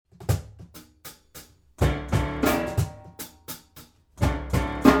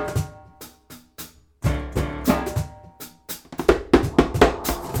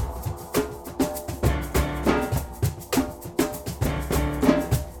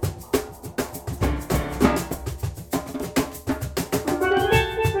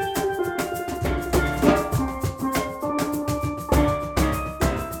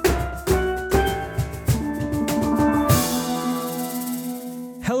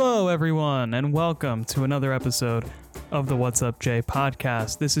Hello, everyone, and welcome to another episode of the What's Up, Jay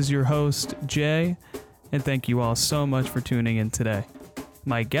podcast. This is your host, Jay, and thank you all so much for tuning in today.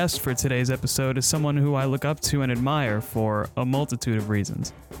 My guest for today's episode is someone who I look up to and admire for a multitude of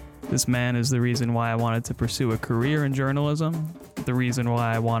reasons. This man is the reason why I wanted to pursue a career in journalism, the reason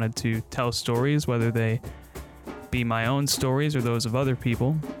why I wanted to tell stories, whether they be my own stories or those of other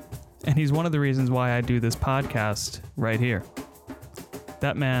people, and he's one of the reasons why I do this podcast right here.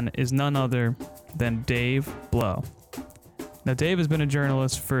 That man is none other than Dave Blow. Now, Dave has been a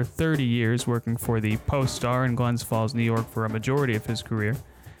journalist for 30 years, working for the Post-Star in Glens Falls, New York for a majority of his career.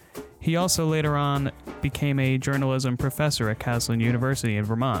 He also later on became a journalism professor at Castleton University in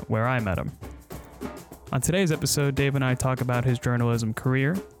Vermont, where I met him. On today's episode, Dave and I talk about his journalism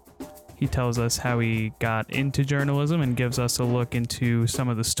career. He tells us how he got into journalism and gives us a look into some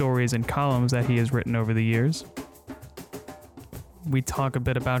of the stories and columns that he has written over the years. We talk a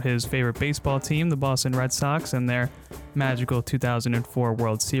bit about his favorite baseball team, the Boston Red Sox, and their magical 2004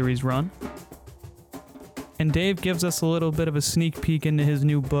 World Series run. And Dave gives us a little bit of a sneak peek into his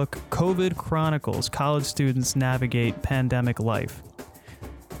new book, COVID Chronicles: College Students Navigate Pandemic Life.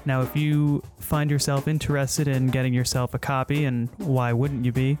 Now, if you find yourself interested in getting yourself a copy, and why wouldn't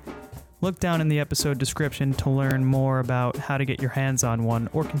you be, look down in the episode description to learn more about how to get your hands on one,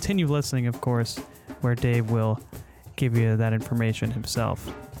 or continue listening, of course, where Dave will give you that information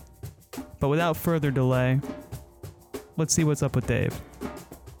himself. But without further delay, let's see what's up with Dave.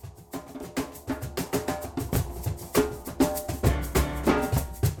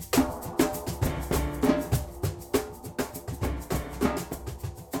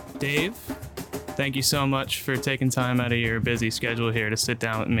 Dave, thank you so much for taking time out of your busy schedule here to sit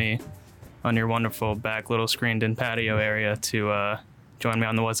down with me on your wonderful back little screened-in patio area to join me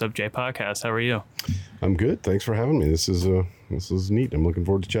on the What's Up, Jay podcast. How are you? I'm good. Thanks for having me. This is neat. I'm looking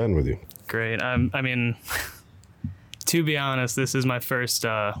forward to chatting with you. Great. I mean, to be honest, this is my first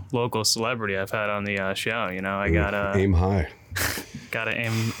local celebrity I've had on the show. You know, I gotta aim high. Gotta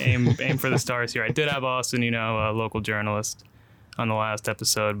aim for the stars here. I did have Austin, a local journalist, on the last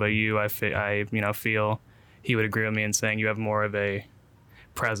episode, but I feel he would agree with me in saying you have more of a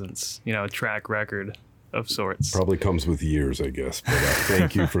presence, track record of sorts. Probably comes with years, I guess. But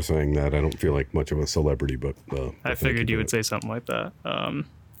thank you for saying that. I don't feel like much of a celebrity, but I figured you would say something like that.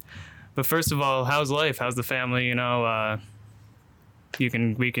 But first of all, how's life? How's the family? We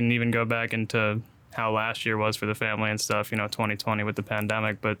can even go back into how last year was for the family and stuff. 2020 with the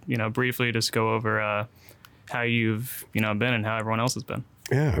pandemic. But briefly, just go over how you've been and how everyone else has been.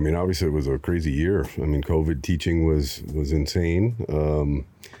 Yeah, I mean, obviously it was a crazy year. I mean, COVID teaching was insane.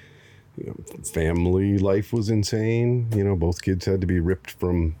 Family life was insane. Both kids had to be ripped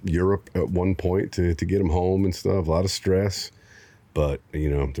from Europe at one point to get them home and stuff. A lot of stress. But,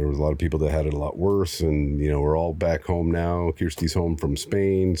 there was a lot of people that had it a lot worse. And, we're all back home now. Kirsty's home from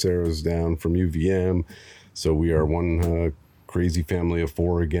Spain. Sarah's down from UVM. So we are one crazy family of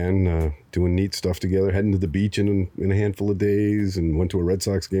four again, doing neat stuff together, heading to the beach in a handful of days, and went to a Red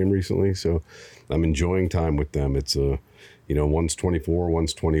Sox game recently. So I'm enjoying time with them. It's one's 24,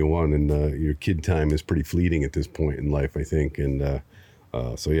 one's 21, and your kid time is pretty fleeting at this point in life, I think. And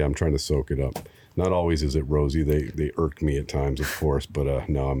so yeah, I'm trying to soak it up. Not always is it rosy. They irked me at times, of course, but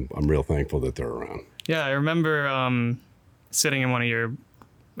no, I'm real thankful that they're around. Yeah, I remember sitting in one of your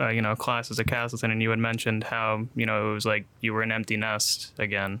classes at Castleton, and you had mentioned how it was like you were an empty nest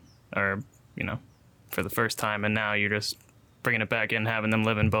again, or for the first time, and now you're just bringing it back in, having them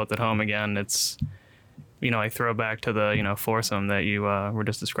living both at home again. It's I throw back to the foursome that you were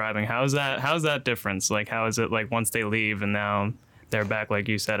just describing. How's that difference? Like, how is it like once they leave and now they're back, like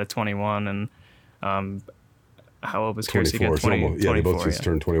you said, at 21, and how old was Kirsty? 24. Yeah, they both just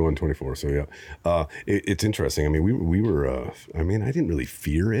turned 21, 24. So yeah, it's interesting. I mean, we were. I didn't really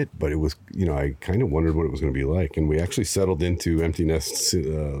fear it, but it was. I kind of wondered what it was going to be like, and we actually settled into empty nest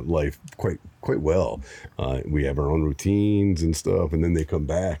life quite well. We have our own routines and stuff, and then they come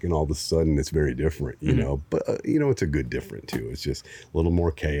back, and all of a sudden it's very different. But it's a good different too. It's just a little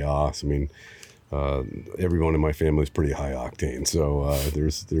more chaos. I mean. Everyone in my family is pretty high octane, so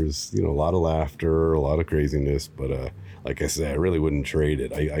there's a lot of laughter, a lot of craziness, but like I say, I really wouldn't trade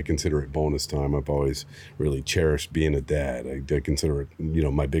it. I consider it bonus time. I've always really cherished being a dad. I consider it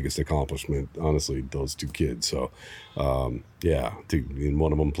my biggest accomplishment, honestly, those two kids. So and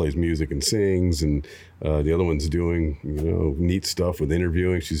one of them plays music and sings, and the other one's doing neat stuff with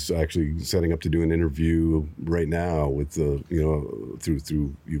interviewing. She's actually setting up to do an interview right now with through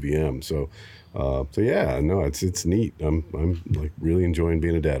UVM. So yeah, no, it's neat. I'm like really enjoying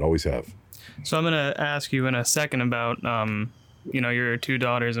being a dad. Always have. So I'm gonna ask you in a second about your two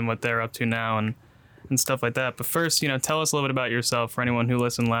daughters and what they're up to now and stuff like that. But first, tell us a little bit about yourself. For anyone who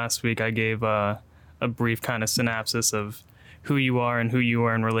listened last week, I gave a brief kind of synopsis of who you are and who you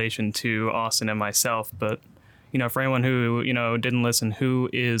are in relation to Austin and myself. But, for anyone who, didn't listen, who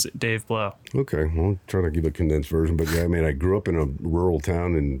is Dave Blow? Okay, well, I'll try to give a condensed version. But yeah, I mean, I grew up in a rural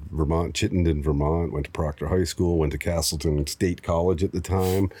town in Vermont, Chittenden, Vermont, went to Proctor High School, went to Castleton State College at the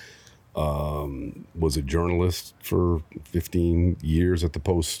time. Was a journalist for 15 years at the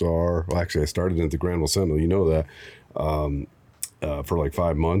Post-Star. Well, actually, I started at the Granville Sentinel, you know that, for like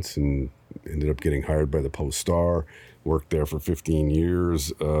 5 months and ended up getting hired by the Post-Star, worked there for 15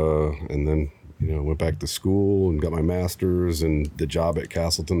 years, and then, went back to school and got my master's, and the job at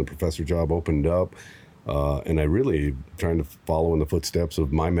Castleton, the professor job, opened up. And I really trying to follow in the footsteps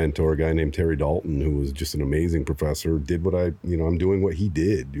of my mentor, a guy named Terry Dalton, who was just an amazing professor, did what I'm doing what he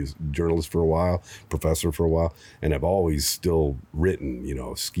did. He was a journalist for a while, professor for a while, and I've always still written,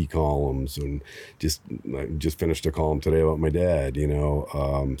 ski columns, and I just finished a column today about my dad,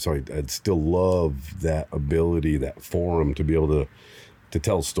 so I'd still love that ability, that forum to be able to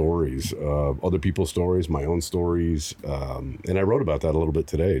tell stories, other people's stories, my own stories. And I wrote about that a little bit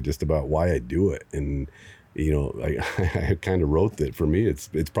today, just about why I do it. And, I kind of wrote that for me, it's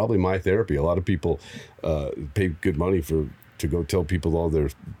probably my therapy. A lot of people pay good money to go tell people all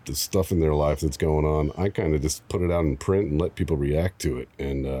the stuff in their life that's going on. I kind of just put it out in print and let people react to it.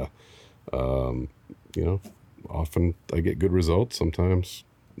 And, often I get good results, sometimes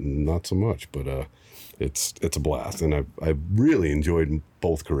not so much, but it's a blast, and I've really enjoyed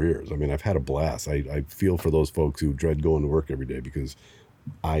both careers. I mean, I've had a blast. I feel for those folks who dread going to work every day, because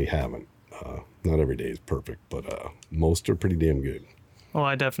I haven't. Not every day is perfect, but most are pretty damn good. Well,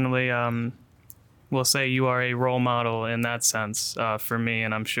 I definitely will say you are a role model in that sense for me,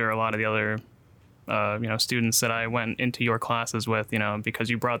 and I'm sure a lot of the other students that I went into your classes with, because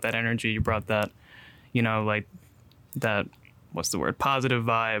you brought that energy, you brought that, like that. What's the word? Positive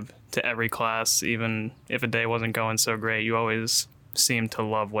vibe to every class, even if a day wasn't going so great. You always seem to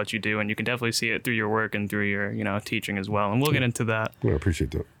love what you do, and you can definitely see it through your work and through your, teaching as well. And we'll get into that. Yeah, I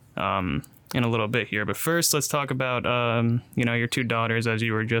appreciate that. In a little bit here. But first, let's talk about, your two daughters, as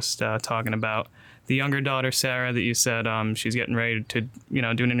you were just talking about. The younger daughter, Sarah, that you said she's getting ready to,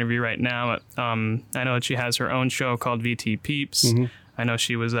 do an interview right now. I know that she has her own show called VT Peeps. Mm-hmm. I know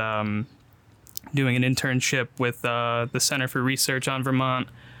she was doing an internship with the Center for Research on Vermont,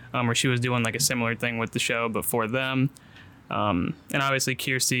 where she was doing like a similar thing with the show, but for them. And obviously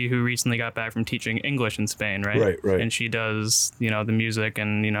Kirsty, who recently got back from teaching English in Spain, right? Right. And she does, the music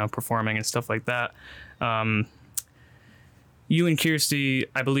and, performing and stuff like that. You and Kirsty,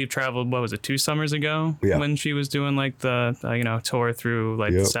 I believe, traveled, 2 summers ago? Yeah. When she was doing like the, tour through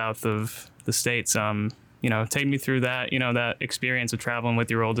like the south of the States. Take me through that, that experience of traveling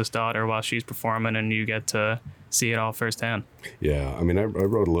with your oldest daughter while she's performing, and you get to see it all firsthand. Yeah, I mean, I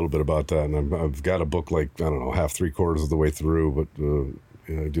wrote a little bit about that, and I've got a book like, I don't know, half, 3/4 of the way through, but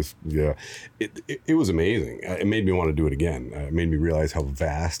it was amazing. It made me want to do it again. It made me realize how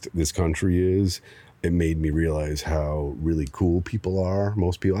vast this country is. It made me realize how really cool people are.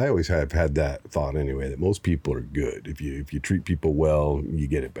 Most people, I always have had that thought anyway, that most people are good. If you treat people well, you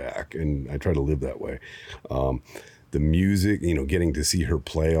get it back. And I try to live that way. The music, getting to see her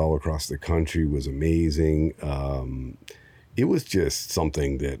play all across the country was amazing. It was just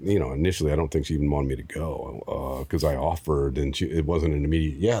something that, initially I don't think she even wanted me to go because I offered, and it wasn't an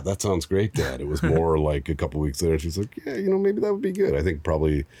immediate, yeah, that sounds great, Dad. It was more like a couple weeks later, she's like, yeah, maybe that would be good. I think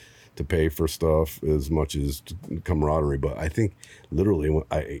probably to pay for stuff as much as camaraderie. But I think literally,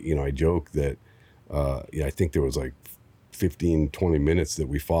 I joke that, I think there was like 15-20 minutes that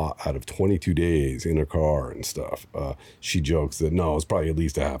we fought out of 22 days in a car and stuff. She jokes that no, it's probably at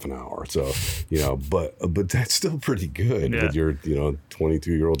least a half an hour. So, but that's still pretty good with your,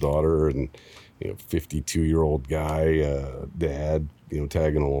 22-year-old daughter and, 52-year-old guy, dad,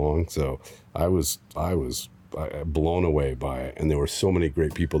 tagging along. So I was blown away by it, and there were so many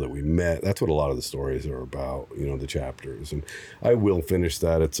great people that we met. That's what a lot of the stories are about, the chapters, and I will finish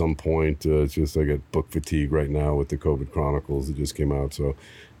that at some point. It's just I get book fatigue right now with the COVID Chronicles that just came out. So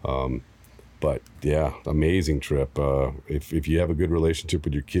but yeah, amazing trip. If you have a good relationship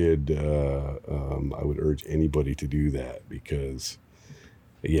with your kid, I would urge anybody to do that, because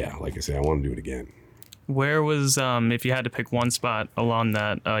like I say, I want to do it again. Where was, if you had to pick one spot along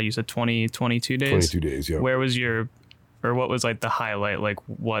that, you said 22 days? 22 days, yeah. Where was what was like the highlight? Like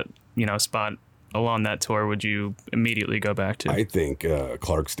what, spot along that tour would you immediately go back to? I think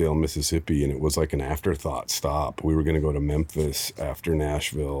Clarksdale, Mississippi, and it was like an afterthought stop. We were going to go to Memphis after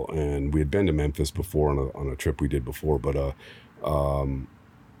Nashville, and we had been to Memphis before on a trip we did before, but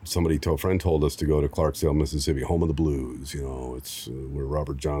A friend told us to go to Clarksdale, Mississippi, home of the blues. It's where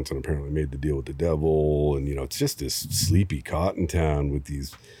Robert Johnson apparently made the deal with the devil. And, it's just this sleepy cotton town with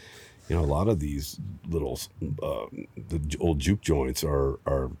these, a lot of these little, the old juke joints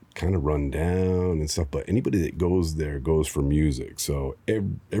are kind of run down and stuff. But anybody that goes there goes for music. So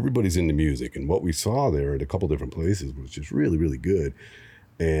everybody's into music. And what we saw there at a couple different places was just really, really good.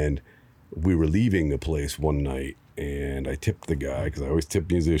 And we were leaving the place one night, and I tipped the guy, because I always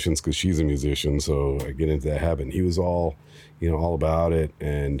tip musicians because she's a musician. So I get into that habit. And he was all about it,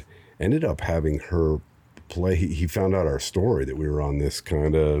 and ended up having her play. He found out our story, that we were on this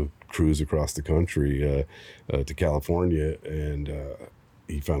kind of cruise across the country to California. And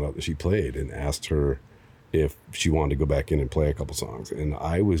he found out that she played, and asked her if she wanted to go back in and play a couple songs. And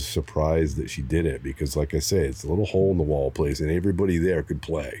I was surprised that she did it, because like I say, it's a little hole in the wall place, and everybody there could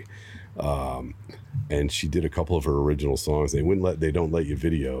play. And she did a couple of her original songs. They don't let you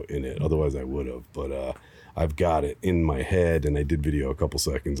video in it. Otherwise I would have, but, I've got it in my head, and I did video a couple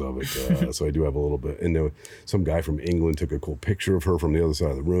seconds of it. So I do have a little bit. And some guy from England took a cool picture of her from the other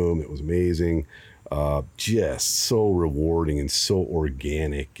side of the room. It was amazing. Just so rewarding and so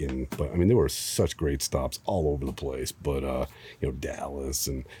organic. But there were such great stops all over the place, but, Dallas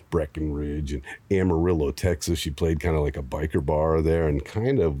and Breckenridge and Amarillo, Texas. She played kind of like a biker bar there, and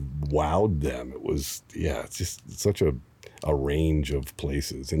kind of wowed them. It was, it's just such a range of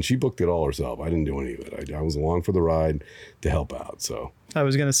places, and she booked it all herself. I didn't do any of it. I was along for the ride to help out. So I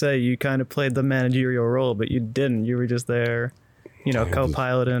was going to say, you kind of played the managerial role, but you didn't. You were just there,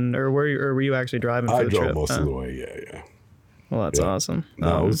 co-piloting, or were you actually driving for the trip? I drove most of the way, yeah. Well, that's awesome.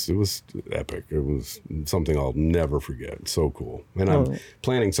 No, it was epic. It was something I'll never forget. So cool. And I'm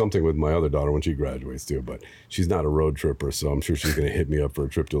planning something with my other daughter when she graduates too, but she's not a road tripper, so I'm sure she's going to hit me up for a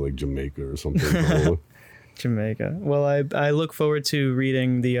trip to like Jamaica or something. Jamaica. Well, I look forward to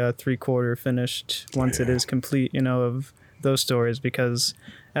reading the 3/4 finished once it is complete, of those stories, because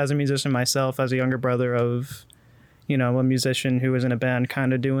as a musician myself, as a younger brother of, a musician who is in a band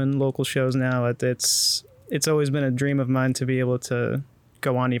kind of doing local shows now, it's always been a dream of mine to be able to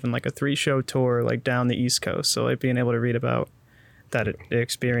go on even like a 3-show tour, like down the East Coast. So like being able to read about that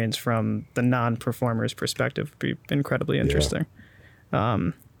experience from the non-performer's perspective would be incredibly interesting.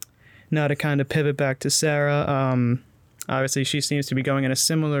 Now to kind of pivot back to Sarah, obviously she seems to be going in a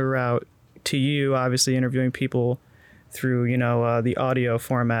similar route to you, obviously interviewing people through, the audio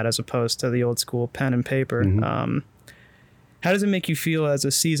format as opposed to the old school pen and paper. Mm-hmm. How does it make you feel as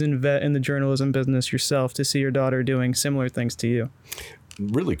a seasoned vet in the journalism business yourself to see your daughter doing similar things to you?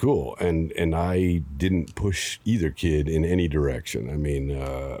 Really cool. And I didn't push either kid in any direction. To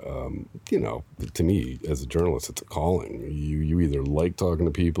me, as a journalist, it's a calling. You either like talking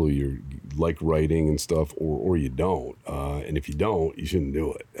to people, you like writing and stuff, or you don't. And if you don't, you shouldn't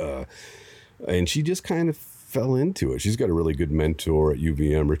do it. And she just kind of fell into it. She's got a really good mentor at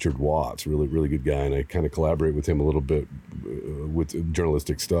UVM, Richard Watts, really, really good guy. And I kind of collaborate with him a little bit with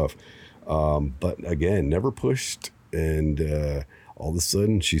journalistic stuff. But again, never pushed. And all of a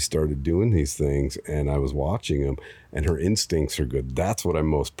sudden she started doing these things, and I was watching them, and her instincts are good. That's what I'm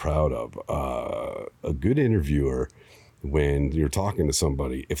most proud of. A good interviewer, when you're talking to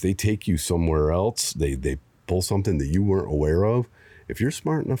somebody, if they take you somewhere else, they pull something that you weren't aware of, if you're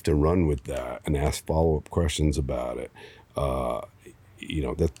smart enough to run with that and ask follow-up questions about it,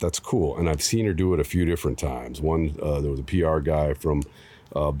 that's cool. And I've seen her do it a few different times. One, there was a PR guy from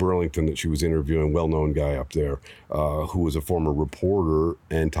Burlington that she was interviewing, well-known guy up there, who was a former reporter,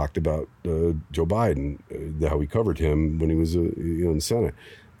 and talked about Joe Biden, how he covered him when he was in the Senate.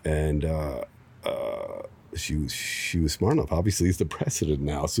 And she was smart enough. Obviously, he's the president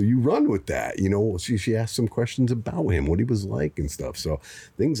now, so you run with that. She asked some questions about him, what he was like and stuff. So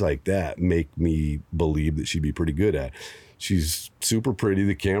things like that make me believe that she'd be pretty good at. She's super pretty.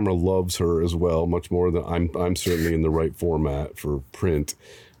 The camera loves her as well, much more than I'm certainly in the right format for print.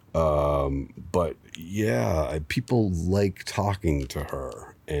 But yeah, people like talking to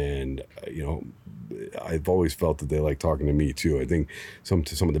her, and I've always felt that they like talking to me too. I think some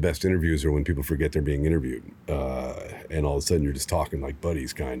of the best interviews are when people forget they're being interviewed, and all of a sudden you're just talking like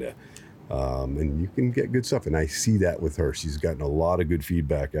buddies, kind of. And you can get good stuff. And I see that with her. She's gotten a lot of good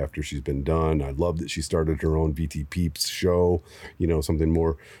feedback after she's been done. I love that she started her own VT Peeps show, something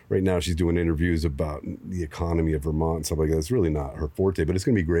more. Right now she's doing interviews about the economy of Vermont and stuff like that. It's really not her forte, but it's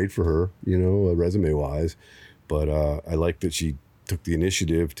going to be great for her, resume wise. But I like that she took the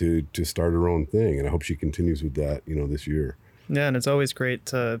initiative to start her own thing. And I hope she continues with that, this year. Yeah. And it's always great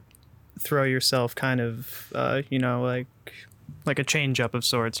to throw yourself kind of, like a change up of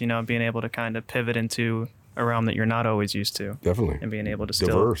sorts, being able to kind of pivot into a realm that you're not always used to. Definitely. And being able to still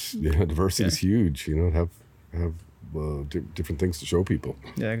diverse. Yeah, diversity is huge. You know, have different things to show people.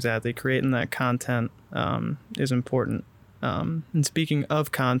 Yeah, exactly. Creating that content is important. And speaking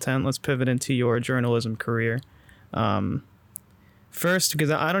of content, let's pivot into your journalism career. First,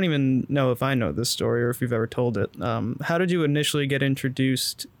 because I don't even know if I know this story or if you've ever told it. How did you initially get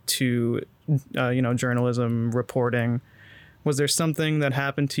introduced to, journalism, reporting? Was there something that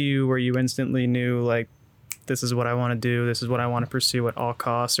happened to you where you instantly knew, like, this is what I want to do, this is what I want to pursue at all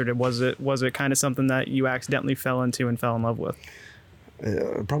costs, or was it kind of something that you accidentally fell into and fell in love with?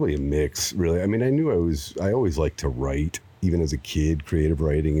 Probably a mix, really. I mean, I always liked to write, even as a kid, creative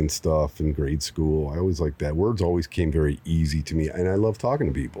writing and stuff in grade school. I always liked that. Words always came very easy to me, and I love talking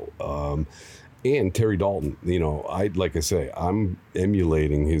to people. And Terry Dalton, like I say, I'm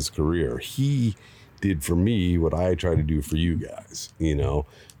emulating his career. He did for me what I try to do for you guys, a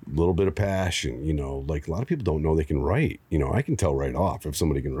little bit of passion, like a lot of people don't know they can write. I can tell right off if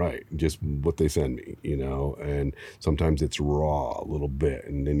somebody can write, just what they send me, and sometimes it's raw a little bit,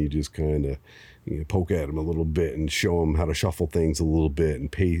 and then you just kind of poke at them a little bit and show them how to shuffle things a little bit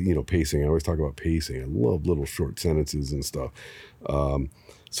and pacing. I always talk about pacing. I love little short sentences and stuff.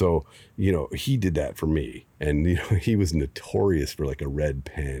 So, he did that for me, and he was notorious for like a red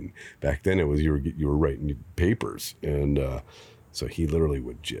pen. Back then it was you were writing papers, and so he literally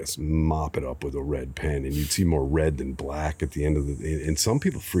would just mop it up with a red pen, and you'd see more red than black at the end of and some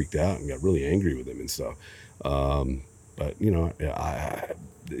people freaked out and got really angry with him and stuff. But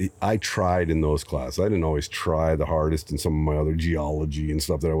I tried in those classes. I didn't always try the hardest in some of my other geology and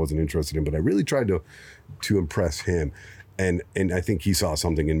stuff that I wasn't interested in, but I really tried to impress him. And I think he saw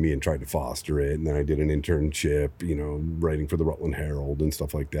something in me and tried to foster it. And then I did an internship, writing for the Rutland Herald and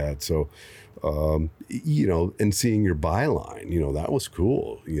stuff like that. So, and seeing your byline, that was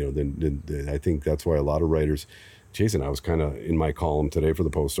cool. Then I think that's why a lot of writers, Jason, I was kind of in my column today for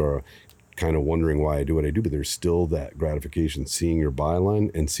the Post-Star, kind of wondering why I do what I do, but there's still that gratification seeing your byline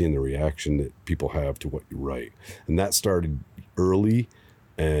and seeing the reaction that people have to what you write. And that started early,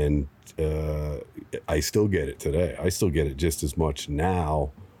 and I still get it today. I still get it just as much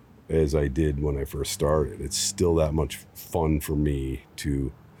now as I did when I first started. It's still that much fun for me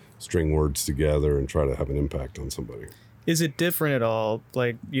to string words together and try to have an impact on somebody. Is it different at all?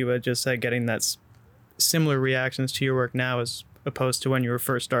 Like you had just said, getting that similar reactions to your work now as opposed to when you were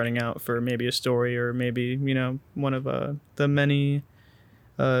first starting out for maybe a story or maybe, one of the many,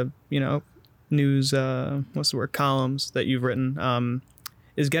 news, columns that you've written.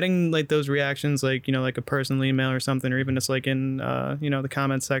 Is getting like those reactions, like, like a personal email or something, or even just like in, the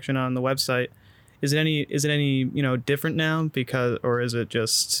comments section on the website, is it any, different now or is it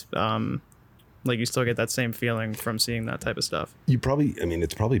just, like you still get that same feeling from seeing that type of stuff?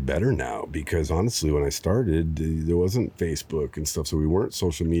 It's probably better now, because honestly, when I started, there wasn't Facebook and stuff. So we weren't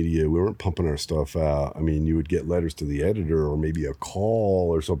social media. We weren't pumping our stuff out. You would get letters to the editor or maybe a call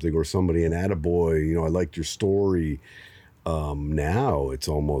or something, or somebody, an attaboy, I liked your story. Now it's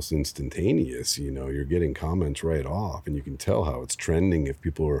almost instantaneous. You're getting comments right off, and you can tell how it's trending if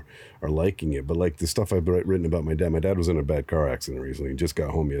people are liking it. But like the stuff I've written about my dad was in a bad car accident recently. He just got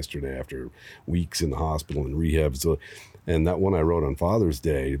home yesterday after weeks in the hospital and rehab. So, and that one I wrote on Father's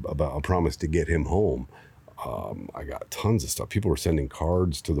Day about a promise to get him home. I got tons of stuff. People were sending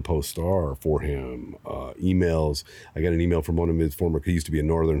cards to the Post-Star for him, emails. I got an email from one of his he used to be a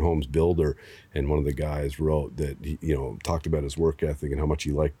Northern Homes builder, and one of the guys wrote that he, talked about his work ethic and how much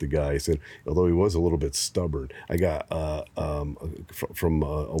he liked the guy. He said, although he was a little bit stubborn. I got from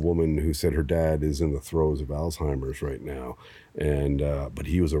a woman who said her dad is in the throes of Alzheimer's right now, and but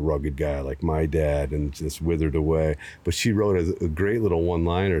he was a rugged guy like my dad and just withered away. But she wrote a great little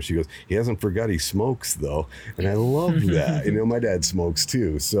one-liner. She goes, he hasn't forgot he smokes though. And I love that. My dad smokes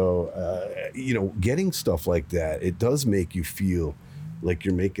too. So, getting stuff like that, it does make you feel like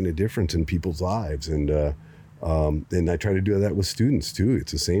you're making a difference in people's lives. And I try to do that with students too.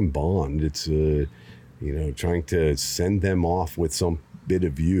 It's the same bond. It's, trying to send them off with some bit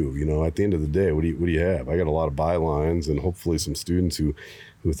of you. At the end of the day, what do you have? I got a lot of bylines, and hopefully some students who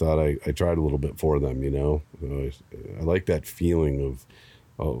thought I tried a little bit for them. I like that feeling of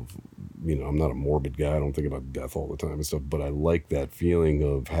I'm not a morbid guy. I don't think about death all the time and stuff, but I like that feeling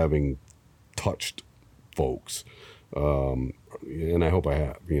of having touched folks. And I hope I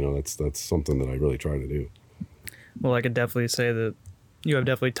have. That's something that I really try to do. Well, I could definitely say that you have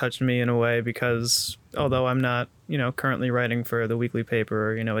definitely touched me in a way, because although I'm not, currently writing for the weekly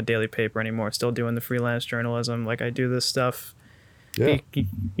paper or, a daily paper anymore, still doing the freelance journalism, like I do this stuff Yeah.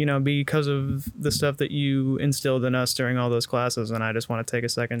 Because of the stuff that you instilled in us during all those classes. And I just want to take a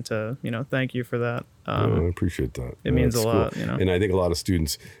second to, thank you for that. I appreciate that. It means a lot, cool. And I think a lot of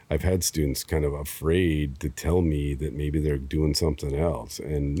students, I've had students kind of afraid to tell me that maybe they're doing something else.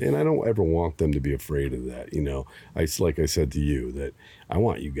 And I don't ever want them to be afraid of that. Like I said to you, that I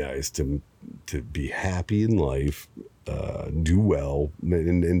want you guys to be happy in life, do well,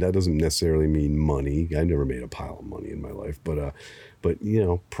 and that doesn't necessarily mean money. I never made a pile of money in my life, but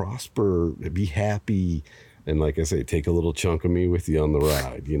prosper, be happy, and like I say, take a little chunk of me with you on the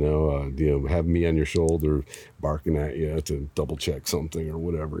ride. Have me on your shoulder, barking at you to double check something or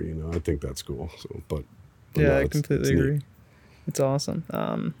whatever. I think that's cool. So, but yeah, no, I completely agree. Neat. It's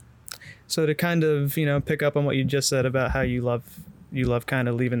awesome. So to kind of pick up on what you just said about how you love kind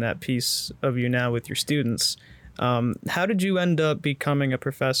of leaving that piece of you now with your students. How did you end up becoming a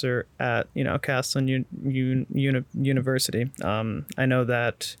professor at, Castleton University? I know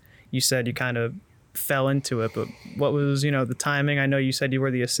that you said you kind of fell into it, but what was, the timing? I know you said you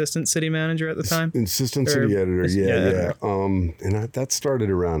were the assistant city manager at the time. Assistant city editor. Yeah. And that started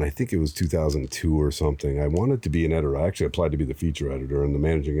around, I think it was 2002 or something. I wanted to be an editor. I actually applied to be the feature editor, and the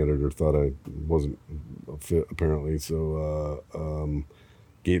managing editor thought I wasn't a fit, apparently. So,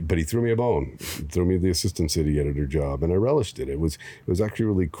 but he threw me a bone. He threw me the assistant city editor job, and I relished it. It was actually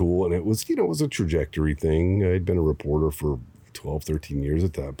really cool, and it was a trajectory thing. I'd been a reporter for 12, 13 years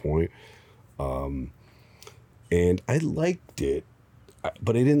at that point, and I liked it,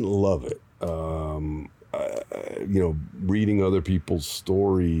 but I didn't love it. Reading other people's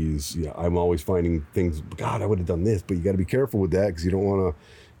stories, I'm always finding things. God, I would have done this, but you got to be careful with that because you don't want to,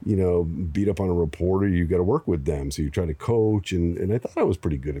 beat up on a reporter. You got to work with them. So you try to coach. And I thought I was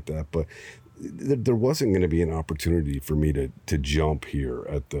pretty good at that, but there wasn't going to be an opportunity for me to jump here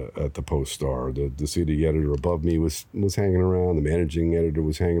at the Post-Star. The city editor above me was hanging around. The managing editor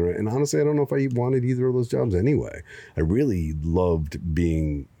was hanging around. And honestly, I don't know if I wanted either of those jobs anyway. I really loved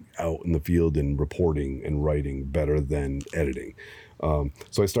being out in the field and reporting and writing better than editing.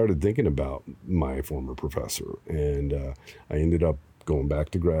 So I started thinking about my former professor, and I ended up going back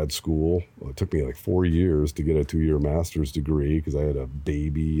to grad school. It took me like 4 years to get a 2-year master's degree because I had a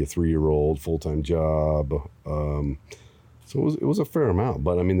baby, a 3-year-old, full-time job. So it was a fair amount,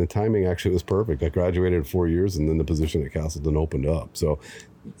 but I mean, the timing actually was perfect. I graduated in 4 years, and then the position at Castleton opened up. So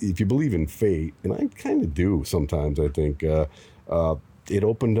if you believe in fate, and I kind of do sometimes, I think, it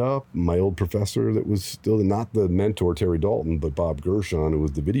opened up. My old professor that was still not the mentor, Terry Dalton, but Bob Gershon, who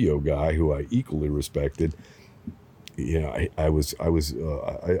was the video guy, who I equally respected. Yeah,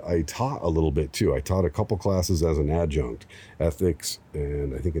 I taught a little bit too. I taught a couple classes as an adjunct, ethics,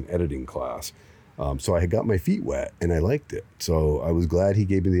 and I think an editing class. So I had got my feet wet, and I liked it. So I was glad he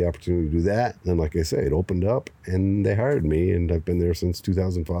gave me the opportunity to do that. And like I say, it opened up, and they hired me, and I've been there since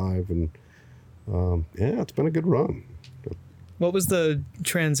 2005. And it's been a good run. What was the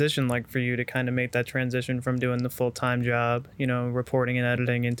transition like for you to kind of make that transition from doing the full-time job, reporting and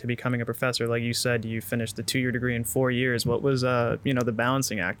editing, into becoming a professor? Like you said, you finished the 2-year degree in 4 years. What was, the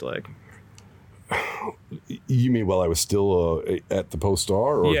balancing act like? You mean while I was still at the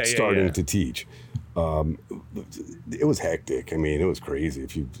Post-Star or starting to teach? It was hectic. I mean, it was crazy.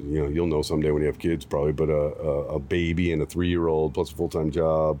 If you'll know someday when you have kids probably, but a baby and a 3-year-old plus a full-time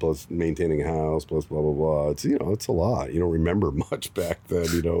job plus maintaining a house plus blah, blah, blah. It's, it's a lot. You don't remember much back then,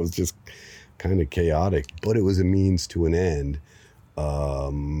 it was just kind of chaotic, but it was a means to an end.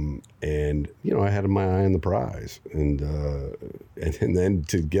 And I had my eye on the prize, and then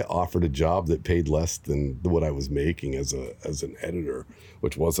to get offered a job that paid less than what I was making as an editor,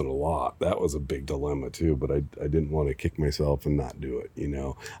 which wasn't a lot. That was a big dilemma too, but I didn't want to kick myself and not do it.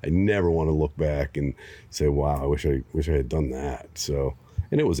 I never want to look back and say, wow, I wish I had done that. So,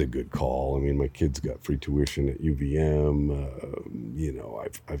 and it was a good call. I mean, my kids got free tuition at UVM.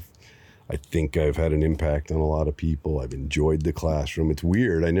 I think I've had an impact on a lot of people. I've enjoyed the classroom. It's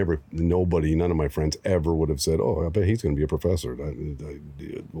weird. None of my friends ever would have said, oh, I bet he's going to be a professor.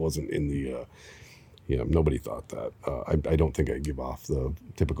 It wasn't in the, nobody thought that. I don't think I give off the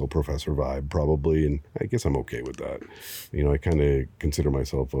typical professor vibe probably. And I guess I'm okay with that. I kind of consider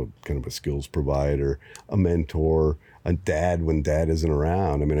myself a kind of a skills provider, a mentor, a dad when dad isn't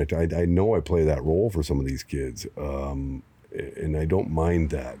around. I mean, I know I play that role for some of these kids. And I don't mind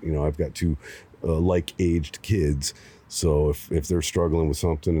that. I've got 2 like-aged kids, so if they're struggling with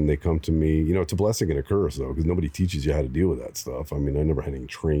something and they come to me, it's a blessing and a curse, though, because nobody teaches you how to deal with that stuff. I mean, I never had any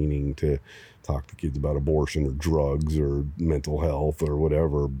training to talk to kids about abortion or drugs or mental health or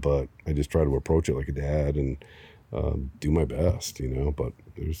whatever, but I just try to approach it like a dad and do my best, but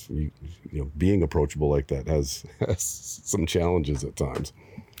there's being approachable like that has some challenges at times.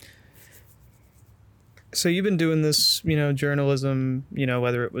 So you've been doing this, journalism,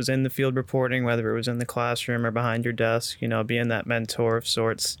 whether it was in the field reporting, whether it was in the classroom or behind your desk, being that mentor of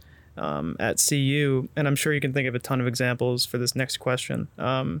sorts at CU. And I'm sure you can think of a ton of examples for this next question.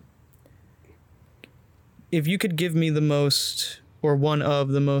 If you could give me the most or one of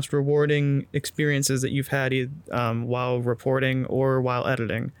the most rewarding experiences that you've had while reporting or while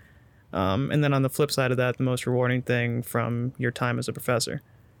editing, and then on the flip side of that, the most rewarding thing from your time as a professor.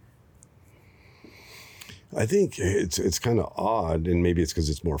 I think it's kind of odd, and maybe it's because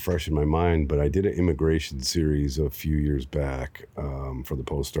it's more fresh in my mind, but I did an immigration series a few years back for the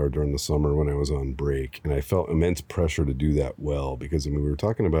Post-Star during the summer when I was on break, and I felt immense pressure to do that well because, we were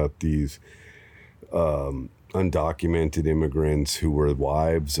talking about these undocumented immigrants who were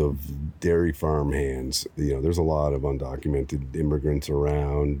wives of dairy farm hands. There's a lot of undocumented immigrants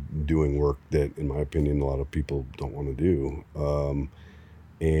around doing work that, in my opinion, a lot of people don't want to do.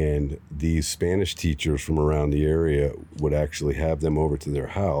 And these Spanish teachers from around the area would actually have them over to their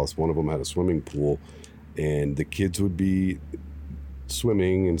house. One of them had a swimming pool, and the kids would be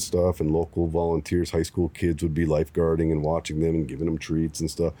swimming and stuff, and local volunteers, high school kids, would be lifeguarding and watching them and giving them treats and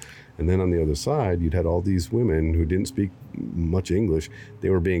stuff. And then on the other side, you'd had all these women who didn't speak much English.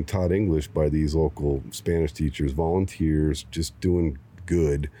 They were being taught English by these local Spanish teachers, volunteers, just doing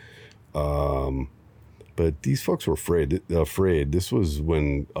good. But these folks were afraid. This was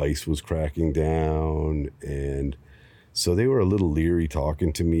when ICE was cracking down, and so they were a little leery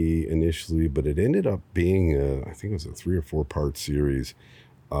talking to me initially, but it ended up being I think it was a 3 or 4 part series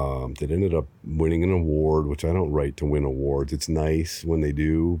that ended up winning an award, which I don't write to win awards. It's nice when they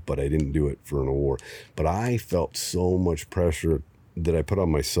do, but I didn't do it for an award. But I felt so much pressure that I put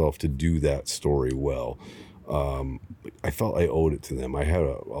on myself to do that story well. I felt I owed it to them. I had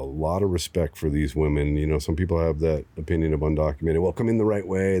a lot of respect for these women. Some people have that opinion of undocumented. Well, come in the right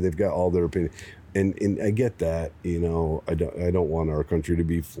way. They've got all their opinion. And I get that, I don't want our country to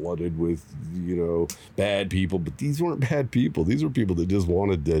be flooded with, bad people, but these weren't bad people. These were people that just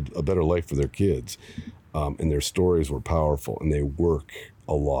wanted a better life for their kids. And their stories were powerful, and they work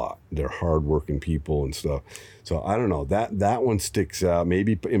a lot. They're hardworking people and stuff. So I don't know, that one sticks out,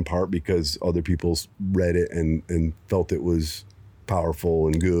 maybe in part because other people read it and felt it was powerful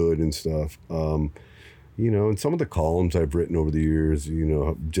and good and stuff. And some of the columns I've written over the years,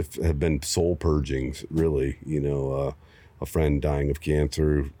 just have been soul purgings, really. A friend dying of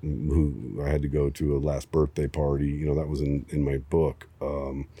cancer who I had to go to a last birthday party, that was in my book.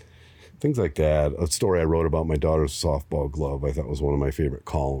 Things like that. A story I wrote about my daughter's softball glove, I thought was one of my favorite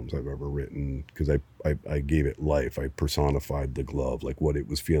columns I've ever written because I gave it life. I personified the glove, like what it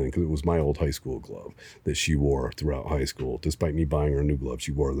was feeling, because it was my old high school glove that she wore throughout high school. Despite me buying her a new glove,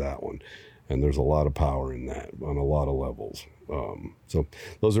 she wore that one. And there's a lot of power in that on a lot of levels. So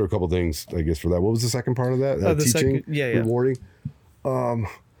those are a couple things, I guess, for that. What was the second part of that? Teaching, rewarding? I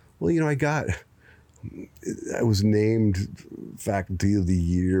was named Faculty of the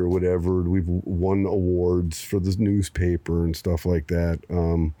Year or whatever. We've won awards for this newspaper and stuff like that.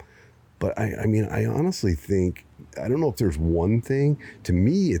 But I honestly think, I don't know if there's one thing. To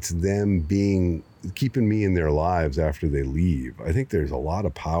me, it's them keeping me in their lives after they leave. I think there's a lot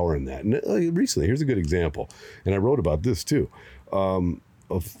of power in that. And recently, here's a good example. And I wrote about this too.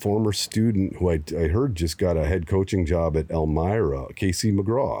 A former student who I heard just got a head coaching job at Elmira, Casey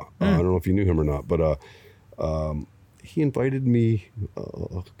McGraw. I don't know if you knew him or not, but he invited me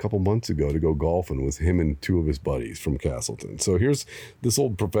a couple months ago to go golfing with him and 2 of his buddies from Castleton. So here's this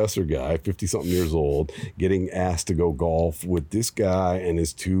old professor guy, 50-something years old, getting asked to go golf with this guy and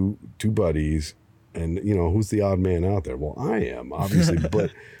his two buddies. And, who's the odd man out there? Well, I am, obviously,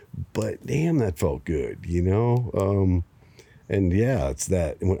 but damn, that felt good, And yeah, it's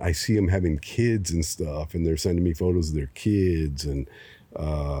that. And when I see them having kids and stuff, and they're sending me photos of their kids, and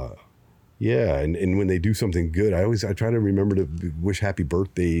and when they do something good, I try to remember to wish happy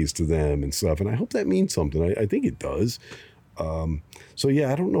birthdays to them and stuff. And I hope that means something. I think it does. So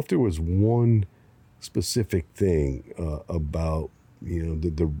yeah, I don't know if there was one specific thing about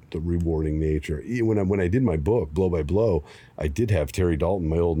the rewarding nature. When I did my book, Blow by Blow, I did have Terry Dalton,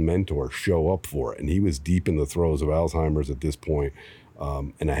 my old mentor, show up for it. And he was deep in the throes of Alzheimer's at this point.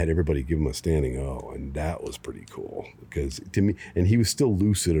 And I had everybody give him a standing O. And that was pretty cool because to me, and he was still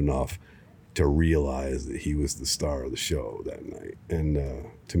lucid enough to realize that he was the star of the show that night. And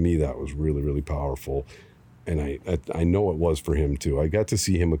to me, that was really, really powerful. And I know it was for him too. I got to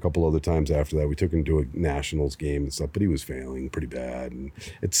see him a couple other times after that. We took him to a Nationals game and stuff, but he was failing pretty bad. And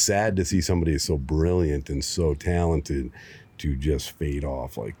it's sad to see somebody so brilliant and so talented to just fade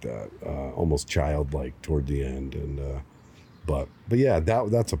off like that, almost childlike toward the end. And but yeah,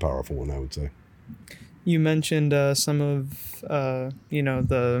 that's a powerful one, I would say. You mentioned some of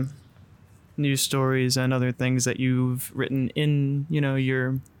the news stories and other things that you've written in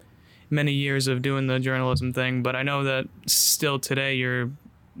your many years of doing the journalism thing, but I know that still today you're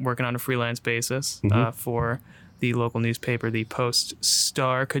working on a freelance basis for the local newspaper, the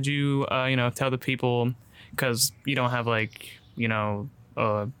Post-Star. Could you tell the people, because you don't have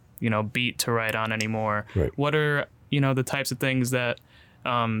beat to write on anymore, right. What are the types of things that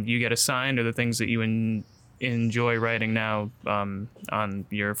you get assigned, or the things that you enjoy writing now on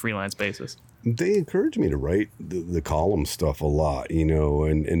your freelance basis? They encourage me to write the column stuff a lot,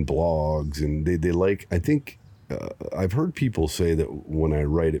 and blogs, and they like, I think, I've heard people say that when I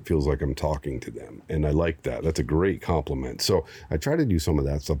write, it feels like I'm talking to them, and I like that. That's a great compliment. So I try to do some of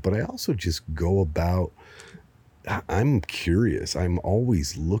that stuff, but I also just go about, I'm curious. I'm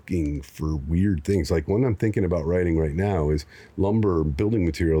always looking for weird things. Like one I'm thinking about writing right now is lumber, building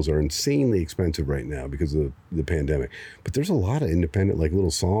materials are insanely expensive right now because of the pandemic. But there's a lot of independent, like little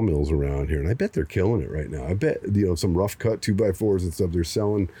sawmills around here, and I bet they're killing it right now. I bet, some rough cut 2x4s and stuff, they're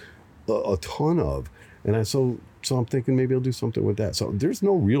selling a ton of. And so I'm thinking maybe I'll do something with that. So there's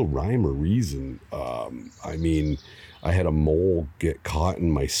no real rhyme or reason. I had a mole get caught in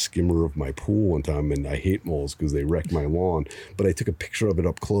my skimmer of my pool one time, and I hate moles because they wreck my lawn. But I took a picture of it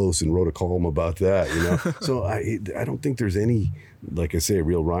up close and wrote a column about that, So I don't think there's any, like I say,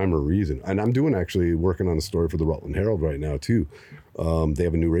 real rhyme or reason. And I'm working on a story for the Rutland Herald right now, too. They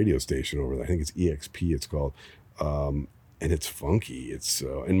have a new radio station over there. I think it's EXP, it's called. And it's funky. It's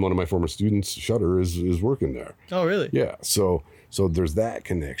and one of my former students, Shutter, is working there. Oh, really? Yeah. So there's that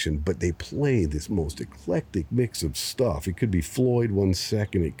connection, but they play this most eclectic mix of stuff. It could be Floyd 1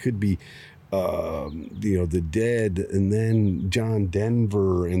 second. It could be, The Dead, and then John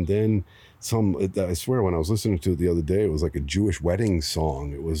Denver, and then some. I swear, when I was listening to it the other day, it was like a Jewish wedding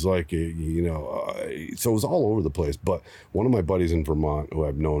song. It was like, so it was all over the place. But one of my buddies in Vermont, who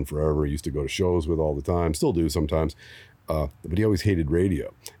I've known forever, used to go to shows with all the time, still do sometimes. But he always hated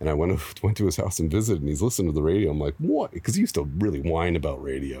radio. And I went to his house and visited, and he's listening to the radio. I'm like, what? Because he used to really whine about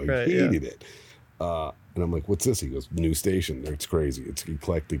radio. He hated it. And I'm like, what's this? He goes, new station. It's crazy. It's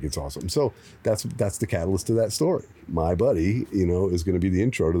eclectic. It's awesome. So that's the catalyst to that story. My buddy, is going to be the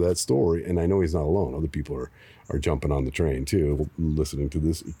intro to that story. And I know he's not alone. Other people are jumping on the train too, listening to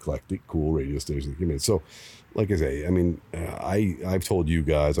this eclectic, cool radio station that he made. So like I say, I've told you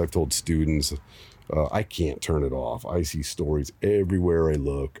guys, I've told students, I can't turn it off. I see stories everywhere I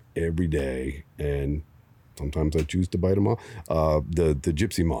look, every day, and sometimes I choose to bite them off. The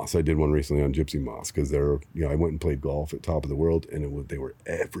gypsy moths, I did one recently on gypsy moths because they're, I went and played golf at Top of the World, and they were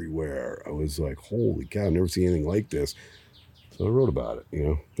everywhere. I was like, holy cow, I've never seen anything like this. So I wrote about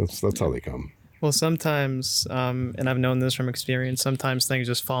it. That's how they come. Well, sometimes, and I've known this from experience, sometimes things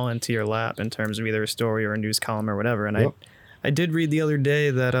just fall into your lap in terms of either a story or a news column or whatever. And yep. I did read the other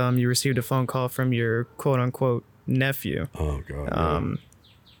day that you received a phone call from your quote unquote nephew. Oh God.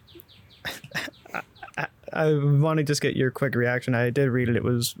 I want to just get your quick reaction. I did read it. It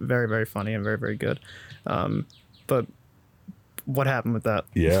was very, very funny and very, very good. But what happened with that?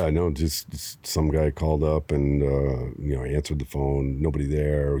 Yeah, I know. Just some guy called up and, I answered the phone. Nobody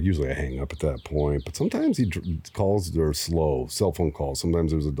there. Usually I hang up at that point. But sometimes calls are slow, cell phone calls.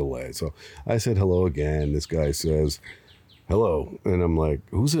 Sometimes there's a delay. So I said hello again. This guy says, hello. And I'm like,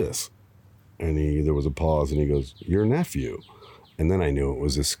 who's this? And there was a pause, and he goes, your nephew. And then I knew it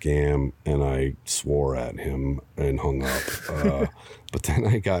was a scam, and I swore at him and hung up. But then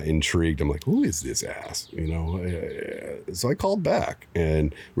I got intrigued. I'm like, who is this ass? So I called back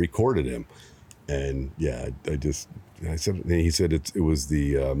and recorded him. And yeah, he said it was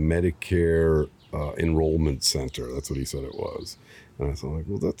the Medicare Enrollment Center. That's what he said it was. And I thought,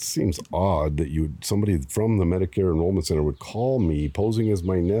 well, that seems odd that somebody from the Medicare Enrollment Center would call me posing as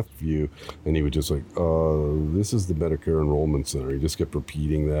my nephew, and he would just like, this is the Medicare Enrollment Center. He just kept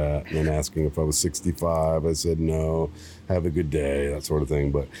repeating that and then asking if I was 65. I said, no, have a good day, that sort of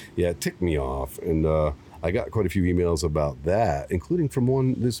thing. But yeah, it ticked me off. And I got quite a few emails about that, including from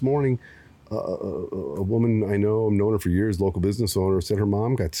one this morning. A woman I know, I've known her for years, local business owner, said her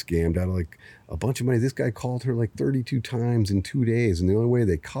mom got scammed out of like a bunch of money. This guy called her like 32 times in 2 days. And the only way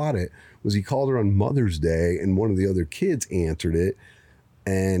they caught it was he called her on Mother's Day, and one of the other kids answered it.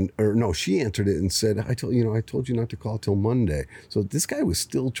 or no, she answered it and said, I told you not to call till Monday. So this guy was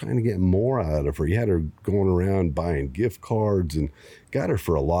still trying to get more out of her. He had her going around buying gift cards and got her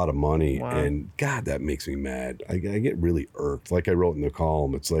for a lot of money. Wow. And God, that makes me mad. I get really irked. Like I wrote in the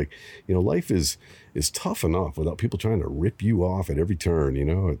column, it's like, life is tough enough without people trying to rip you off at every turn.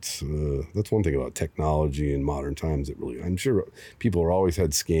 It's that's one thing about technology in modern times. I'm sure people are always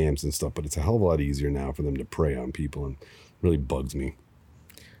had scams and stuff, but it's a hell of a lot easier now for them to prey on people, and really bugs me.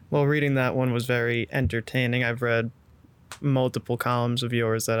 Well, reading that one was very entertaining. I've read multiple columns of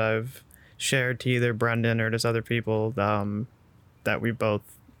yours that I've shared to either Brendan or just other people that we both,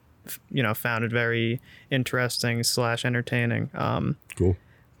 found it very interesting / entertaining. Cool.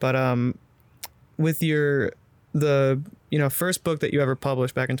 But with the first book that you ever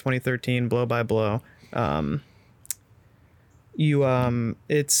published back in 2013, Blow by Blow,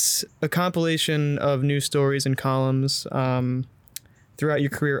 it's a compilation of news stories and columns throughout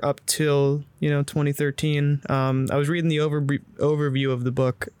your career up till 2013. I was reading the overview of the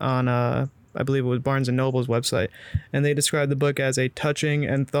book on I believe it was Barnes and Noble's website, and they described the book as a touching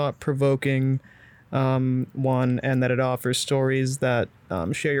and thought-provoking one, and that it offers stories that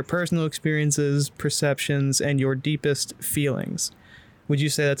share your personal experiences, perceptions, and your deepest feelings. Would you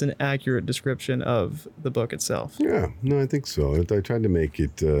say that's an accurate description of the book itself? Yeah, no, I think so. I tried to make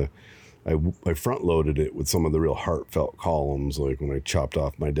it. I front-loaded it with some of the real heartfelt columns, like when I chopped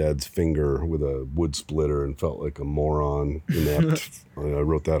off my dad's finger with a wood splitter and felt like a moron, inept. I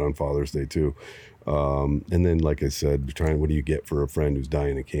wrote that on Father's Day, too. And then, like I said, what do you get for a friend who's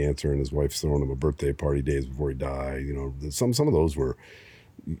dying of cancer and his wife's throwing him a birthday party days before he died? Some of those were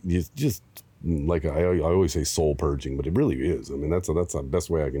just like I always say soul purging, but it really is. I mean, that's the best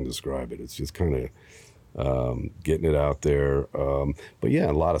way I can describe it. It's just kind of getting it out there. But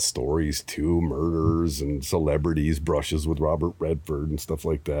yeah, a lot of stories too, murders and celebrities, brushes with Robert Redford and stuff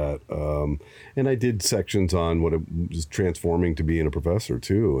like that. And I did sections on what it was transforming to being a professor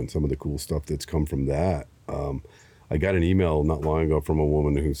too, and some of the cool stuff that's come from that. I got an email not long ago from a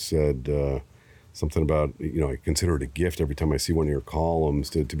woman who said something about, I consider it a gift every time I see one of your columns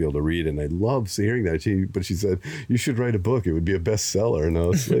to be able to read it. And I love hearing that. But she said, you should write a book. It would be a bestseller. And I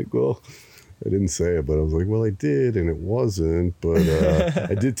was like, well, I didn't say it, but I was like, well, I did, and it wasn't. But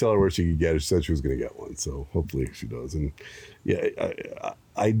I did tell her where she could get it. She said she was going to get one, so hopefully she does. And yeah,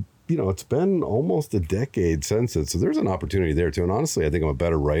 I it's been almost a decade since it, so there's an opportunity there too. And honestly, I think I'm a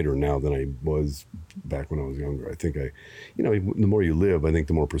better writer now than I was back when I was younger. I think the more you live, I think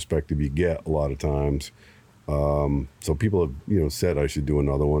the more perspective you get a lot of times. So people have said I should do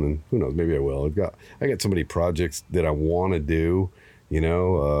another one, and who knows, maybe I will. I got so many projects that I want to do,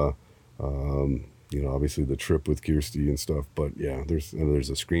 obviously the trip with Kirsty and stuff, but yeah, there's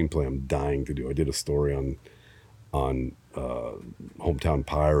a screenplay I'm dying to do. I did a story on Hometown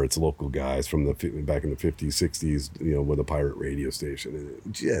Pirates, local guys from back in the 50s, 60s, with a pirate radio station. And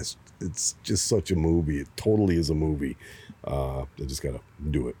it's just such a movie. It totally is a movie. I just got to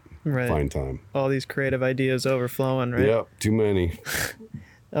do it. Right. Find time. All these creative ideas overflowing, right? Yeah, too many.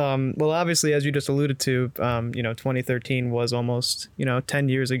 Well, obviously, as you just alluded to, 2013 was almost, 10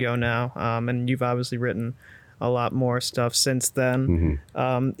 years ago now. And you've obviously written a lot more stuff since then.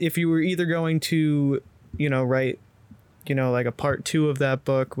 Mm-hmm. If you were either going to, write, like a part 2 of that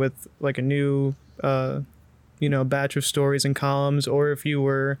book with like a new, batch of stories and columns, or if you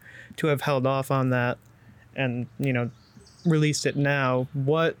were to have held off on that and, released it now,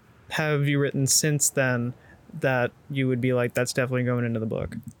 what have you written since then that you would be like, that's definitely going into the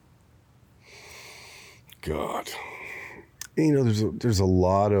book? God, there's a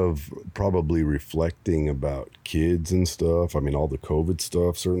lot of probably reflecting about kids and stuff. I mean, all the COVID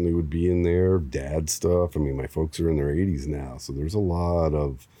stuff certainly would be in there. Dad stuff. I mean, my folks are in their 80s now, so there's a lot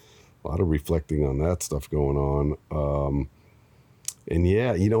of reflecting on that stuff going on. And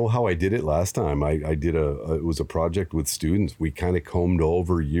yeah, how I did it last time. I did it was a project with students. We kind of combed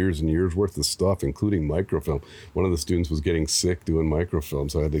over years and years worth of stuff, including microfilm. One of the students was getting sick doing microfilm,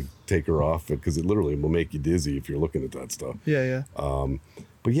 so I had to take her off it because it literally will make you dizzy if you're looking at that stuff. Yeah.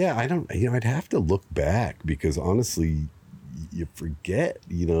 But yeah, I don't, I'd have to look back because honestly, you forget,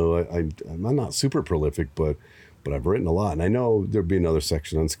 I'm not super prolific, but I've written a lot. And I know there'd be another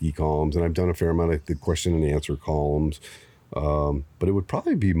section on ski columns, and I've done a fair amount of the question and answer columns. But it would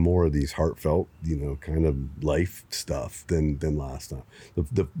probably be more of these heartfelt, kind of life stuff than last time.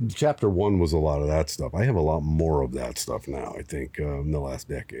 The chapter 1 was a lot of that stuff. I have a lot more of that stuff now, I think, in the last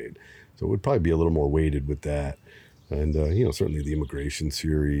decade. So it would probably be a little more weighted with that. And, certainly the immigration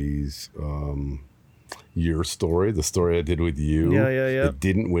series, your story, the story I did with you. Yeah. It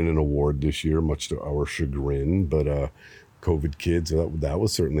didn't win an award this year, much to our chagrin, but, COVID kids. That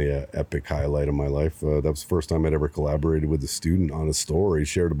was certainly an epic highlight of my life. That was the first time I'd ever collaborated with a student on a story,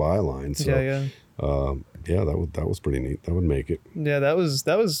 shared a byline. So, that was pretty neat. That would make it. Yeah, that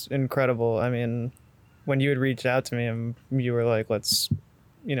was incredible. I mean, when you had reached out to me and you were like, let's,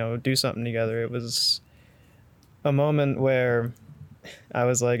 do something together, it was a moment where I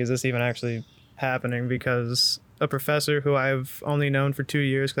was like, is this even actually happening? Because a professor who I've only known for 2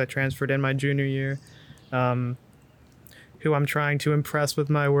 years, because I transferred in my junior year, who I'm trying to impress with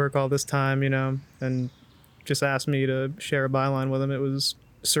my work all this time, and just asked me to share a byline with him. It was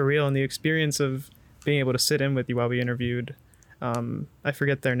surreal, and the experience of being able to sit in with you while we interviewed, I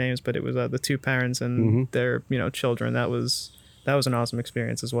forget their names, but it was the two parents and their children. That was an awesome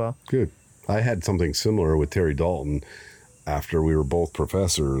experience as well. Good. I had something similar with Terry Dalton. After we were both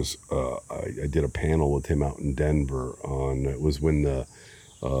professors, I did a panel with him out in Denver on, it was when the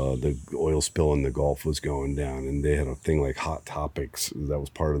oil spill in the Gulf was going down, and they had a thing like Hot Topics. That was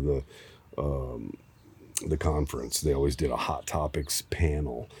part of the conference. They always did a Hot Topics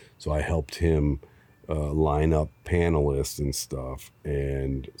panel. So I helped him line up panelists and stuff.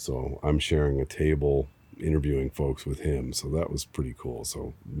 And so I'm sharing a table interviewing folks with him. So that was pretty cool.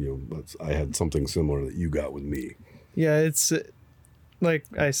 So, I had something similar that you got with me. Yeah, it's like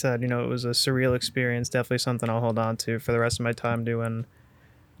I said, it was a surreal experience. Definitely something I'll hold on to for the rest of my time doing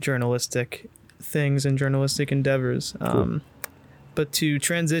journalistic things and journalistic endeavors. Cool. But to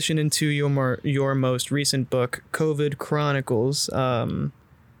transition into your most recent book, COVID Chronicles,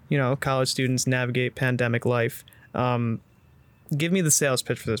 college students navigate pandemic life. Give me the sales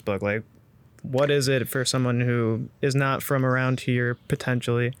pitch for this book. Like, what is it for someone who is not from around here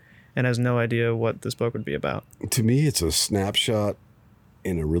potentially and has no idea what this book would be about? To me, it's a snapshot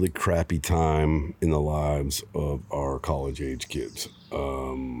in a really crappy time in the lives of our college age kids.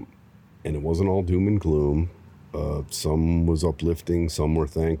 And it wasn't all doom and gloom. Some was uplifting, some were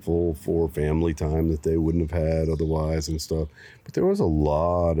thankful for family time that they wouldn't have had otherwise and stuff. But there was a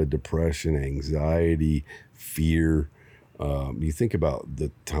lot of depression, anxiety, fear. You think about the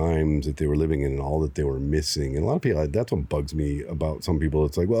times that they were living in and all that they were missing. And a lot of people, that's what bugs me about some people.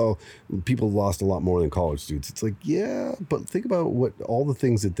 It's like, well, people lost a lot more than college students. It's like, yeah, but think about what all the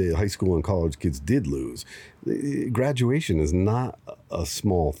things that the high school and college kids did lose. Graduation is not a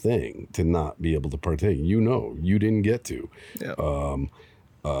small thing to not be able to partake. You didn't get to. Yeah.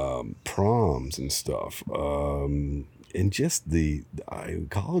 Proms and stuff. And just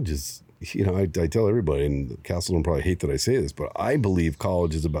college is... I tell everybody, and Castle will probably hate that I say this, but I believe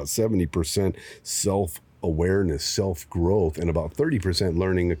college is about 70% self-awareness, self-growth, and about 30%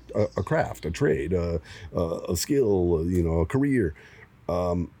 learning a craft, a trade, a skill, a career.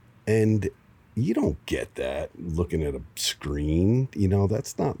 And you don't get that looking at a screen.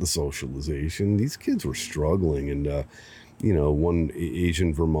 That's not the socialization. These kids were struggling. And, one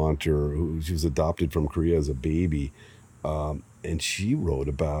Asian Vermonter she was adopted from Korea as a baby, and she wrote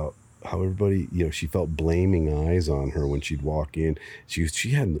about how everybody, she felt blaming eyes on her when she'd walk in.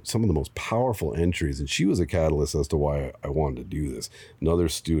 She had some of the most powerful entries, and she was a catalyst as to why I wanted to do this. Another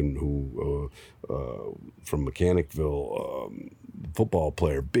student who, from Mechanicville, football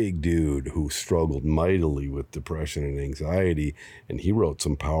player, big dude who struggled mightily with depression and anxiety, and he wrote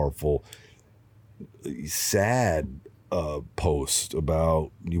some powerful, sad post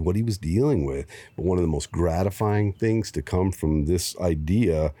about what he was dealing with. But one of the most gratifying things to come from this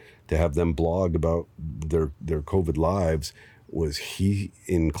idea to have them blog about their COVID lives was he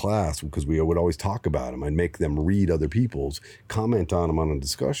in class, because we would always talk about him. I'd make them read other people's, comment on them on a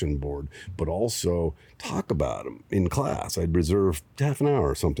discussion board, but also talk about him in class. I'd reserve half an hour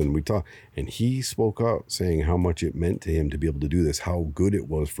or something. We'd talk, and he spoke up saying how much it meant to him to be able to do this, how good it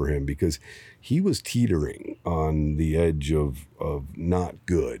was for him, because he was teetering on the edge of not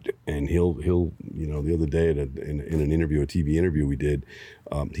good. And he'll the other day in an interview, a TV interview we did,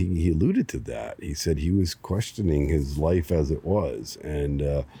 he alluded to that. He said he was questioning his life as it was.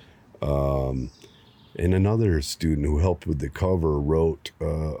 And another student who helped with the cover wrote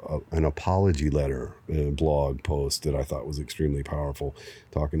an apology letter, a blog post that I thought was extremely powerful,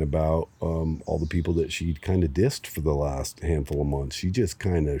 talking about all the people that she'd kind of dissed for the last handful of months. She just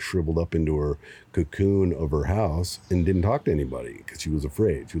kind of shriveled up into her cocoon of her house and didn't talk to anybody because she was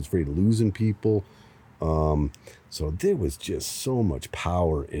afraid. She was afraid of losing people. So there was just so much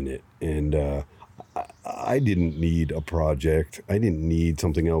power in it. And I didn't need a project. I didn't need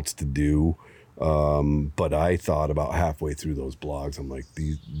something else to do. But I thought about halfway through those blogs, I'm like,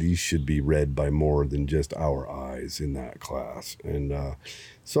 these should be read by more than just our eyes in that class. And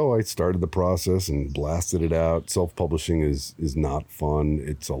so I started the process and blasted it out. Self-publishing is not fun.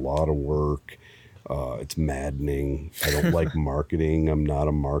 It's a lot of work. It's maddening. I don't like marketing. I'm not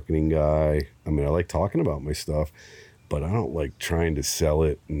a marketing guy. I mean, I like talking about my stuff, but I don't like trying to sell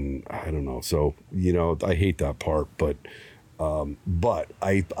it. And I don't know. So, I hate that part. But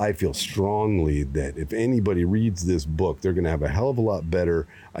I feel strongly that if anybody reads this book, they're going to have a hell of a lot better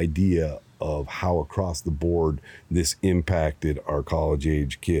idea of how across the board this impacted our college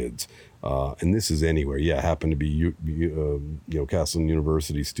age kids. And this is anywhere. Yeah, it happened to be Castleton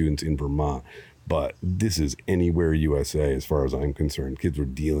University students in Vermont. But this is anywhere USA as far as I'm concerned. Kids were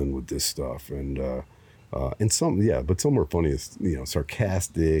dealing with this stuff, and some were funny,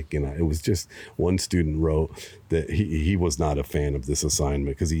 sarcastic, and it was just one student wrote that he was not a fan of this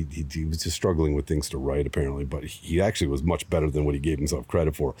assignment because he was just struggling with things to write apparently, but he actually was much better than what he gave himself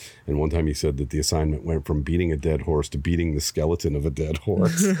credit for. And one time he said that the assignment went from beating a dead horse to beating the skeleton of a dead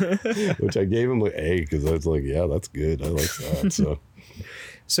horse, which I gave him an A because I was like, yeah, that's good. I like that.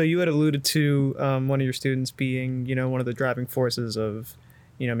 So you had alluded to one of your students being, one of the driving forces of,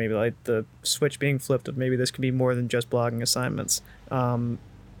 maybe like the switch being flipped of maybe this could be more than just blogging assignments.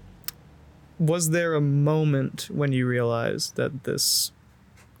 Was there a moment when you realized that this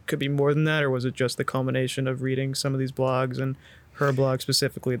could be more than that, or was it just the culmination of reading some of these blogs and her blog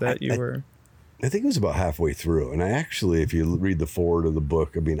specifically that you were... I think it was about halfway through. And I actually, if you read the forward of the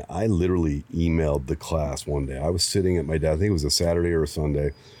book, I mean, I literally emailed the class one day. I was sitting at my desk, I think it was a Saturday or a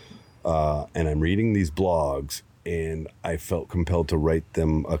Sunday, and I'm reading these blogs, and I felt compelled to write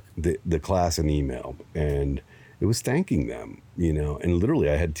them, the class, an email. And it was thanking them, and literally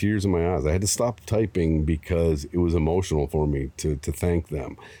I had tears in my eyes. I had to stop typing because it was emotional for me to thank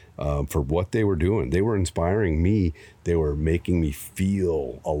them. For what they were doing. They were inspiring me. They were making me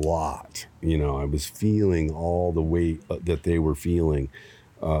feel a lot. I was feeling all the weight that they were feeling.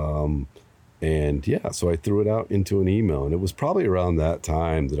 So I threw it out into an email, and it was probably around that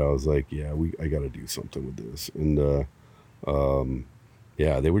time that I was like, I got to do something with this. And,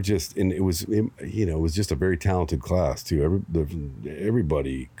 they were just, and it was just a very talented class too.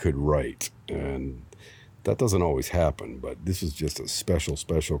 Everybody could write, and that doesn't always happen, but this was just a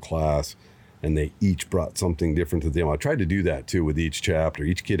special class, and they each brought something different to them. I tried to do that too with each chapter.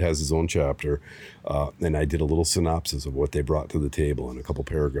 Each kid has his own chapter, and I did a little synopsis of what they brought to the table and a couple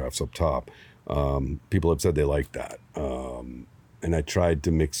paragraphs up top. People have said they liked that, and I tried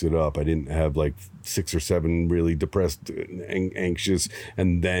to mix it up. I didn't have like 6 or 7 really depressed and anxious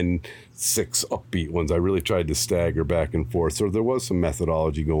and then 6 upbeat ones. I really tried to stagger back and forth. So there was some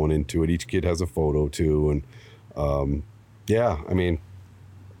methodology going into it. Each kid has a photo too. And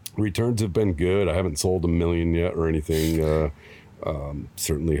returns have been good. I haven't sold 1 million yet or anything.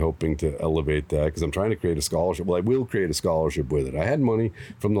 Certainly hoping to elevate that because I'm trying to create a scholarship. Well, I will create a scholarship with it. I had money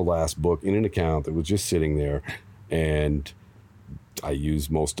from the last book in an account that was just sitting there, and I use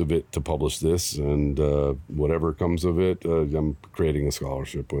most of it to publish this, and whatever comes of it, I'm creating a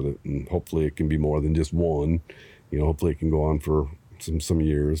scholarship with it, and hopefully it can be more than just one. Hopefully it can go on for some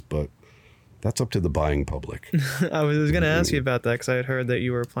years, but that's up to the buying public. I was going to ask you about that because I had heard that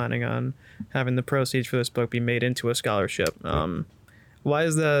you were planning on having the proceeds for this book be made into a scholarship. Why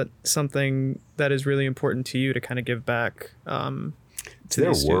is that something that is really important to you to kind of give back? It's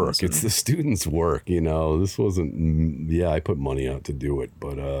their work. It's the students' work. This wasn't, I put money out to do it,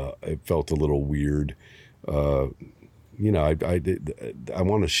 but it felt a little weird. I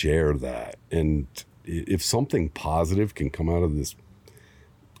want to share that. And if something positive can come out of this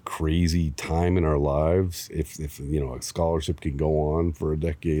crazy time in our lives, if a scholarship can go on for a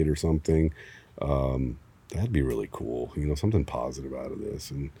decade or something, that'd be really cool. Something positive out of this.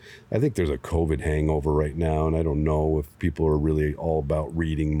 And I think there's a COVID hangover right now, and I don't know if people are really all about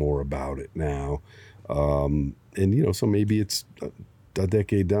reading more about it now. So maybe it's a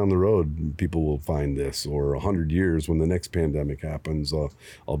decade down the road, people will find this, or 100 years when the next pandemic happens,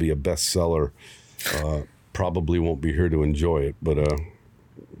 I'll be a bestseller. Probably won't be here to enjoy it, but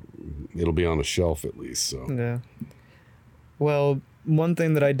it'll be on a shelf at least. So yeah. Well, one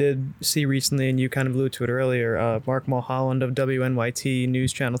thing that I did see recently, and you kind of alluded to it earlier, Mark Mulholland of WNYT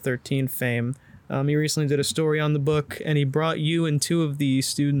News Channel 13 fame, he recently did a story on the book, and he brought you and 2 of the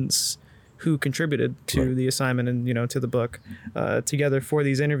students who contributed to the assignment and to the book together for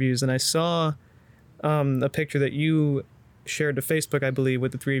these interviews. And I saw a picture that you shared to Facebook, I believe,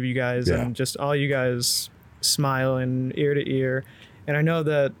 with the 3 of you guys, and just all you guys smiling ear to ear. And I know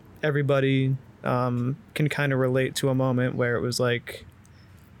that everybody can kind of relate to a moment where it was like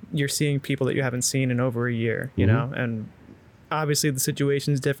you're seeing people that you haven't seen in over a year, you know, and obviously the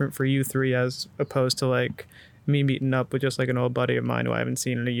situation is different for you 3 as opposed to like me meeting up with just like an old buddy of mine who I haven't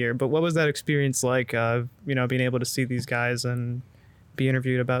seen in a year. But what was that experience like, being able to see these guys and be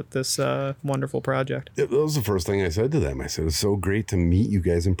interviewed about this wonderful project. That was the first thing I said to them. I said, it's so great to meet you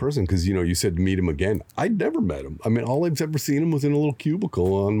guys in person because, you said meet him again. I'd never met him. I mean, all I've ever seen him was in a little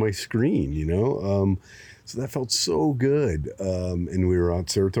cubicle on my screen, So that felt so good. And we were on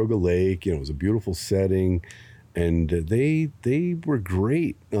Saratoga Lake. It was a beautiful setting. And they were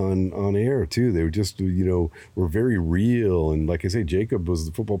great on air, too. They were just, were very real. And like I say, Jacob was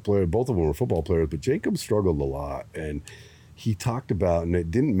the football player. Both of them were football players, but Jacob struggled a lot. And he talked about, and it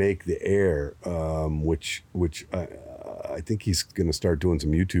didn't make the air, which I think he's going to start doing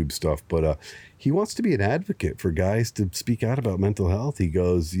some YouTube stuff. But he wants to be an advocate for guys to speak out about mental health. He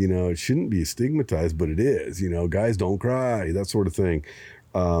goes, it shouldn't be stigmatized, but it is. Guys don't cry, that sort of thing.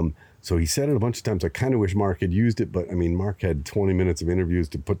 So he said it a bunch of times. I kind of wish Mark had used it, but I mean, Mark had 20 minutes of interviews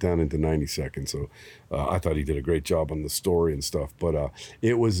to put down into 90 seconds. So I thought he did a great job on the story and stuff, but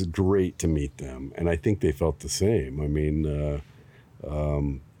it was great to meet them. And I think they felt the same. I mean,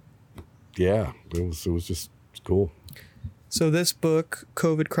 yeah, it was just cool. So this book,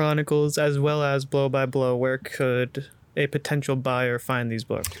 COVID Chronicles, as well as Blow by Blow, where could a potential buyer find these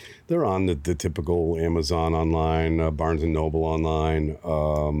books? They're on the typical Amazon online, Barnes & Noble online,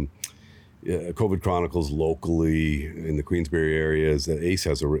 COVID Chronicles locally in the Queensbury area. Is that Ace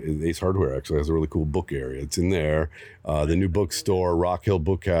Hardware actually has a really cool book area. It's in there. The new bookstore, Rock Hill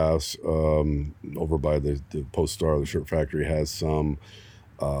Bookhouse, over by the Post Star, the Shirt Factory, has some.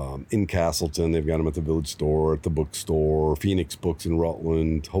 In Castleton, they've got them at the Village Store, at the bookstore, Phoenix Books in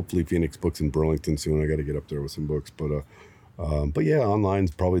Rutland, hopefully Phoenix Books in Burlington soon. I got to get up there with some books, but yeah,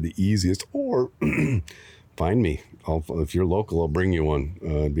 online's probably the easiest. Or find me. If you're local, I'll bring you one.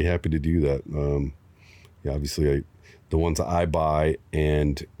 I'd be happy to do that. Yeah, obviously, the ones I buy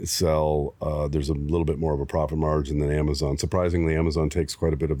and sell, there's a little bit more of a profit margin than Amazon. Surprisingly, Amazon takes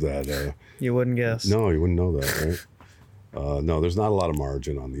quite a bit of that. You wouldn't guess. No, you wouldn't know that, right? No, there's not a lot of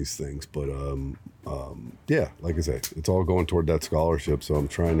margin on these things, but yeah, like I say, it's all going toward that scholarship. So I'm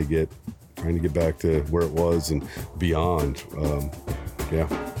trying to get back to where it was and beyond. Yeah.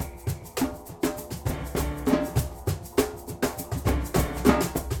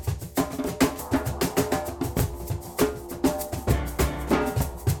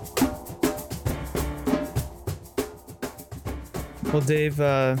 Well, Dave,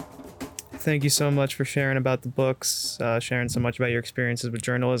 thank you so much for sharing about the books, sharing so much about your experiences with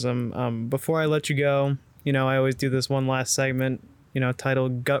journalism. Before I let you go, I always do this one last segment,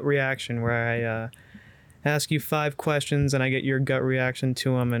 titled Gut Reaction, where I ask you 5 questions and I get your gut reaction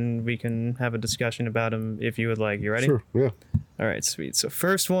to them, and we can have a discussion about them if you would like. You ready? Sure, yeah. All right, sweet. So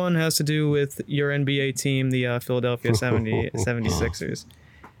first one has to do with your NBA team, the Philadelphia 76ers.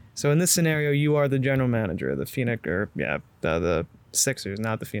 So in this scenario, you are the general manager of the the Sixers,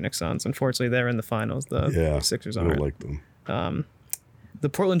 not the Phoenix Suns. Unfortunately, they're in the finals. The Sixers aren't. I don't like them. The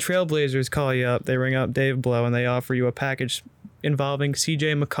Portland Trailblazers call you up. They ring up Dave Blow, and they offer you a package involving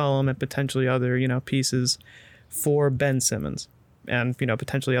C.J. McCollum and potentially other, pieces for Ben Simmons, and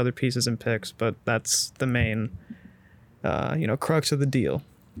potentially other pieces and picks. But that's the main, crux of the deal.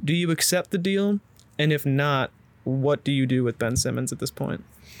 Do you accept the deal? And if not, what do you do with Ben Simmons at this point?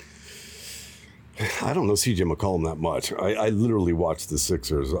 I don't know C.J. McCollum that much. I literally watch the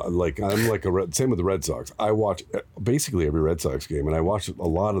Sixers. Same with the Red Sox. I watch basically every Red Sox game, and I watch a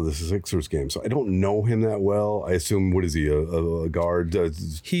lot of the Sixers games. So I don't know him that well. I assume, what is he, a guard?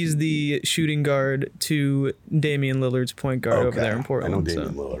 He's the shooting guard to Damian Lillard's point guard over there in Portland. I know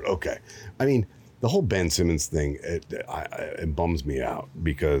Damian Lillard. Okay. I mean, the whole Ben Simmons thing, it bums me out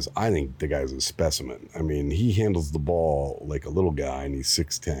because I think the guy's a specimen. I mean, he handles the ball like a little guy, and he's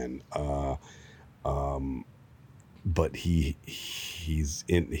 6'10". But he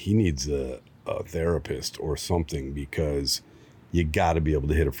needs a therapist or something, because you got to be able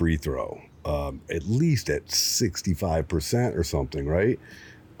to hit a free throw, at least at 65% or something, right?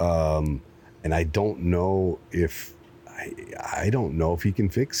 And I don't know if he can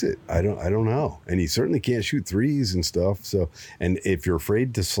fix it. I don't know. And he certainly can't shoot threes and stuff. So, and if you're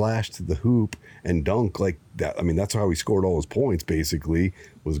afraid to slash to the hoop and dunk like that, I mean, that's how he scored all his points, basically,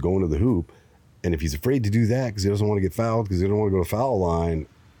 was going to the hoop. And if he's afraid to do that because he doesn't want to get fouled, because he don't want to go to foul line,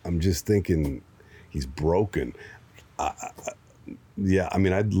 I'm just thinking he's broken. Yeah, I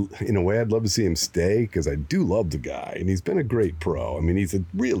mean, in a way, I'd love to see him stay, because I do love the guy, and he's been a great pro. I mean, he's a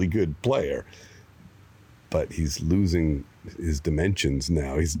really good player, but he's losing his dimensions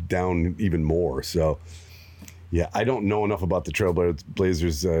now. He's down even more. So, yeah, I don't know enough about the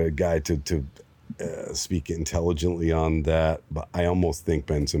Trailblazers guy to speak intelligently on that, but I almost think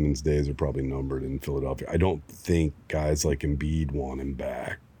Ben Simmons' days are probably numbered in Philadelphia. I don't think guys like Embiid want him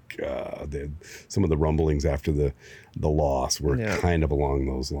back. some of the rumblings after the loss were Yeah. kind of along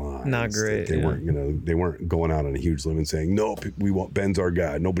those lines. Not great, They yeah. weren't, they weren't going out on a huge limb and saying, nope, we want Ben's our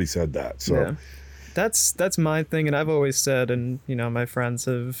guy. Nobody said that. So Yeah. That's my thing, and I've always said, and my friends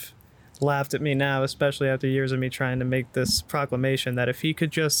have laughed at me now, especially after years of me trying to make this proclamation, that if he could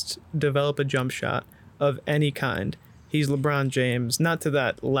just develop a jump shot of any kind, he's LeBron James. Not to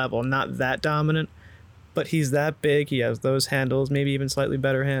that level, not that dominant, but he's that big. He has those handles, maybe even slightly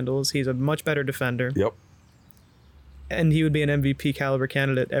better handles. He's a much better defender. Yep. And he would be an MVP caliber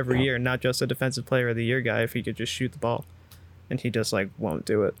candidate every year, not just a defensive player of the year guy if he could just shoot the ball. And he just won't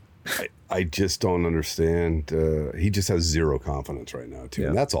do it. I just don't understand. He just has zero confidence right now, too. Yeah.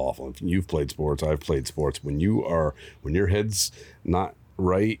 And that's awful. You've played sports. I've played sports. When your head's not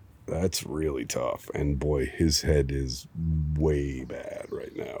right, that's really tough. And boy, his head is way bad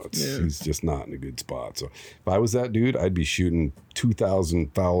right now. He's just not in a good spot. So if I was that dude, I'd be shooting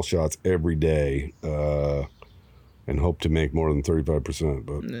 2,000 foul shots every day and hope to make more than 35%.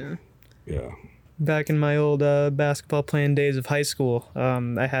 But yeah. Back in my old basketball playing days of high school,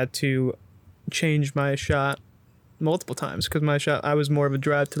 I had to change my shot multiple times because I was more of a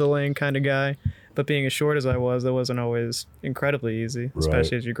drive to the lane kind of guy. But being as short as I was, that wasn't always incredibly easy,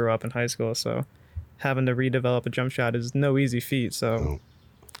 especially as you grow up in high school. So having to redevelop a jump shot is no easy feat. So, No.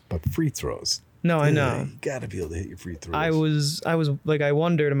 But free throws. no, I know. You got to be able to hit your free throws. I was I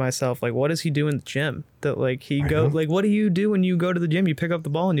wonder to myself, what does he do in the gym? That what do you do when you go to the gym? You pick up the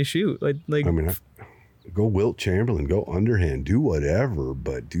ball and you shoot. Go Wilt Chamberlain, go underhand, do whatever,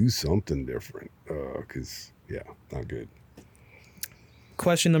 but do something different. Because not good.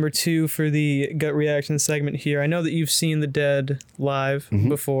 Question number 2 for the gut reaction segment here. I know that you've seen The Dead live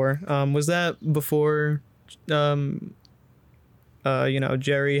before. Was that before, Jerry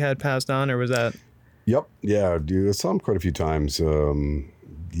had passed on, or was that? Yep. Yeah, dude. I saw him quite a few times.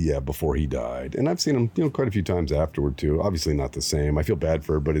 Before he died, and I've seen him, quite a few times afterward too. Obviously, not the same. I feel bad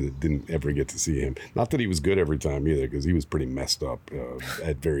for everybody that didn't ever get to see him. Not that he was good every time either, because he was pretty messed up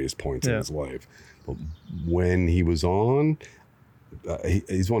at various points in his life. But when he was on,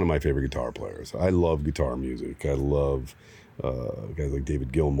 he's one of my favorite guitar players. I love guitar music. I love guys like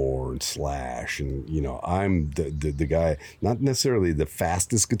David Gilmour and Slash, and I'm the guy, not necessarily the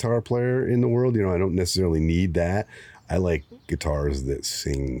fastest guitar player in the world. I don't necessarily need that. I like guitars that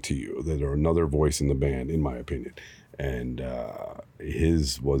sing to you, that are another voice in the band, in my opinion. And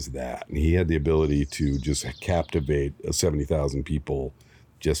his was that, and he had the ability to just captivate 70,000 people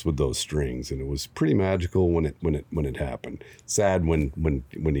just with those strings, and it was pretty magical when it happened. Sad when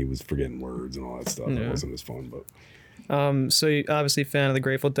he was forgetting words and all that stuff. It wasn't as fun, but. So you're obviously a fan of the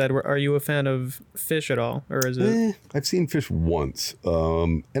Grateful Dead. Are you a fan of Fish at all, or is it? I've seen Fish once,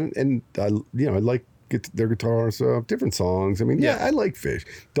 and I like their guitars, different songs. I mean, I like Fish.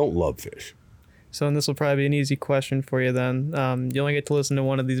 Don't love Fish. So then this will probably be an easy question for you then. You only get to listen to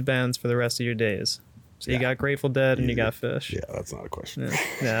one of these bands for the rest of your days. So you got Grateful Dead and you got Fish. Yeah, that's not a question.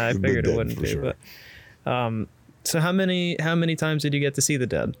 Yeah, I figured it wouldn't be. Sure. But, so how many times did you get to see The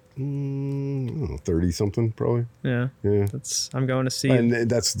Dead? 30 something probably. Yeah. I'm going to see. And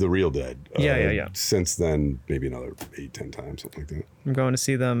that's the real Dead. Yeah. Since then, maybe another 8-10 times, something like that. I'm going to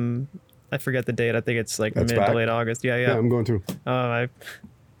see them. I forget the date. I think it's mid back? to late August. Yeah. Yeah, I'm going to. I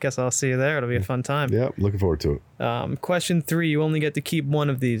guess I'll see you there. It'll be a fun time. Yeah, looking forward to it. Question 3. You only get to keep one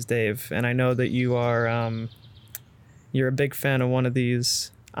of these, Dave. And I know that you are you're a big fan of one of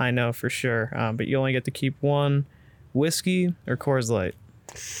these. I know for sure. But you only get to keep one. Whiskey or Coors Light?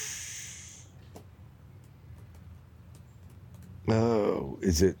 Oh,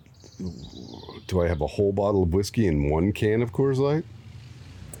 is it? Do I have a whole bottle of whiskey and one can of Coors Light?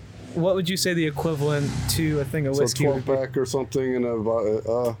 What would you say the equivalent to a thing of whiskey So would be? 12-pack or something, and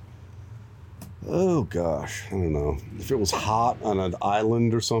oh gosh, I don't know. If it was hot on an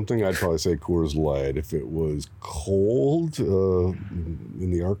island or something, I'd probably say Coors Light. If it was cold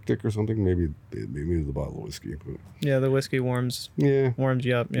in the Arctic or something, maybe it was a bottle of whiskey. But Yeah, the whiskey warms you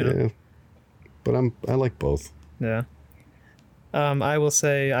up. Yeah, but I like both. Yeah. I will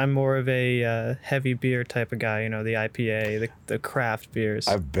say I'm more of a heavy beer type of guy. The IPA, the craft beers.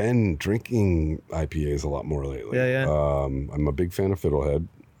 I've been drinking IPAs a lot more lately. Yeah. I'm a big fan of Fiddlehead.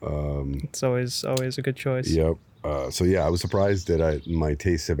 It's always a good choice. Yep. So yeah, I was surprised that my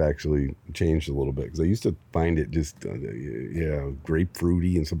tastes have actually changed a little bit, because I used to find it just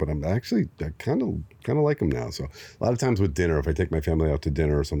grapefruity and stuff, but I kind of like them now. So a lot of times with dinner, if I take my family out to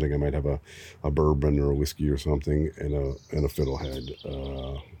dinner or something, I might have a bourbon or a whiskey or something and a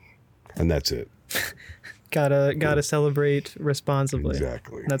Fiddlehead, and that's it. Gotta celebrate responsibly.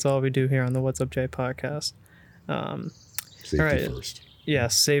 Exactly. That's all we do here on the What's Up Jay podcast. Safety all right. first. Yeah,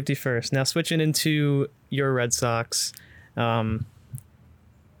 safety first. Now switching into your Red Sox.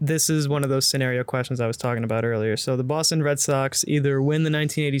 This is one of those scenario questions I was talking about earlier. So the Boston Red Sox either win the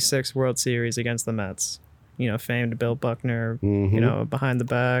 1986 World Series against the Mets, famed Bill Buckner, behind the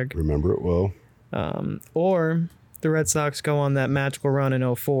bag, Remember it well. or the Red Sox go on that magical run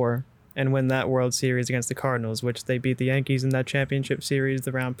in '04 and win that World Series against the Cardinals, which they beat the Yankees in that championship series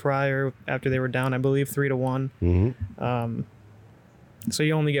the round prior after they were down, I believe, 3-1. So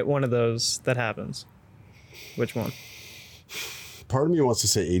you only get one of those that happens. Which one? Part of me wants to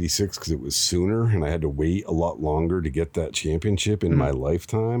say 86 because it was sooner and I had to wait a lot longer to get that championship in my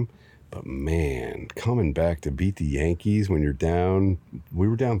lifetime. But man, coming back to beat the Yankees when you're down, we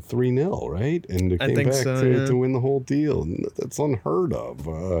were down 3-0, right? And it came back to win the whole deal. That's unheard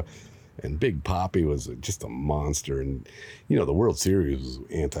of. And Big Papi was just a monster. And, the World Series was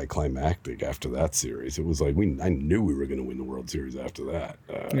anticlimactic after that series. It was like I knew we were going to win the World Series after that.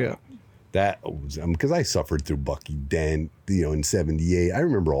 That was because I suffered through Bucky Dent, in '78. I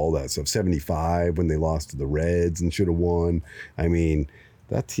remember all that stuff. '75 when they lost to the Reds and should have won. I mean,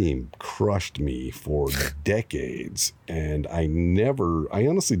 that team crushed me for decades, and I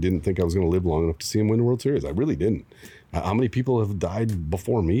honestly didn't think I was going to live long enough to see them win the World Series. I really didn't. How many people have died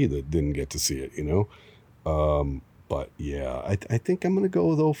before me that didn't get to see it? But yeah, I think I'm going to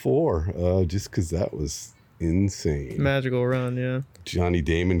go with '04, just because that was insane. Magical run, yeah. Johnny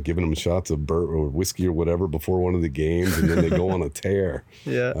Damon giving them shots of or whiskey or whatever before one of the games, and then they go on a tear.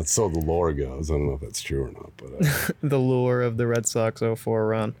 Yeah. That's so the lore goes. I don't know if that's true or not, but the lure of the Red Sox '04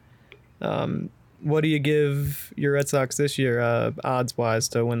 run. What do you give your Red Sox this year, odds-wise,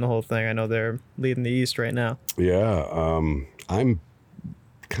 to win the whole thing? I know they're leading the East right now. Yeah, I'm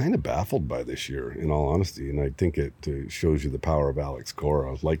kind of baffled by this year, in all honesty, and I think it shows you the power of Alex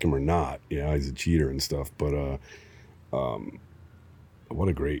Cora, like him or not. Yeah, he's a cheater and stuff, but what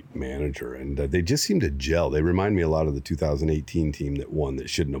a great manager, and they just seem to gel. They remind me a lot of the 2018 team that won that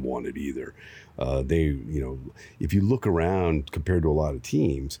shouldn't have won it either. If you look around compared to a lot of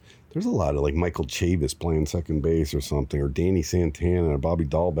teams, there's a lot of like Michael Chavis playing second base or something, or Danny Santana or Bobby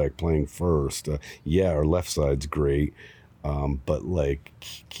Dahlbeck playing first. Our left side's great. But like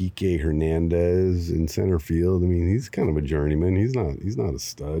Kike Hernandez in center field, I mean, he's kind of a journeyman. He's not a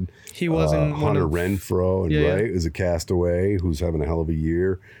stud. He wasn't Hunter Renfroe, and Wright is a castaway who's having a hell of a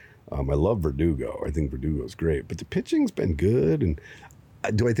year. I love Verdugo. I think Verdugo's great, but the pitching's been good. And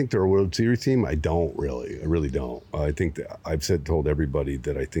do I think they're a World Series team? I don't really. I really don't. I think that I've told everybody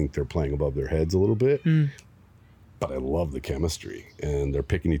that I think they're playing above their heads a little bit. But I love the chemistry, and they're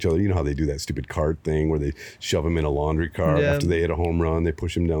picking each other. You know how they do that stupid cart thing where they shove him in a laundry cart after they hit a home run. They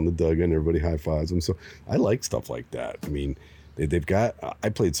push him down the dugout, and everybody high fives them. So I like stuff like that. I mean, they've got. I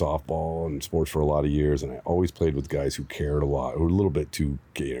played softball and sports for a lot of years, and I always played with guys who cared a lot, who were a little bit too.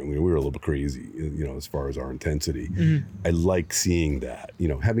 We were a little bit crazy, as far as our intensity. I like seeing that.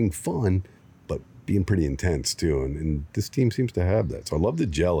 Having fun, but being pretty intense too, and this team seems to have that. So I love the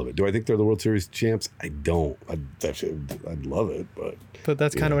gel of it. Do I think they're the World Series champs? I don't. I'd love it, but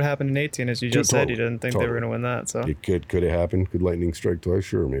that's kind of what happened in 18, as you just said. You didn't think they were going to win that, so it could it happen? Could lightning strike twice?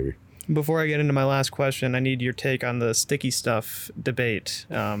 Sure, maybe. Before I get into my last question, I need your take on the sticky stuff debate.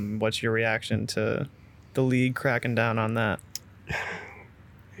 What's your reaction to the league cracking down on that?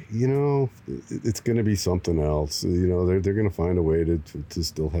 It's going to be something else. They're going to find a way to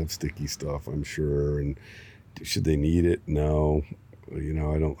still have sticky stuff, I'm sure. And should they need it? No. I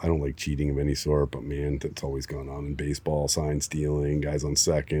don't like cheating of any sort, but man, that's always gone on in baseball. Sign stealing, guys on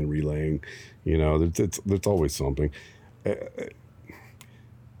second, relaying. There's always something.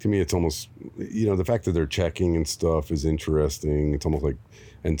 To me, it's almost, the fact that they're checking and stuff is interesting. It's almost like,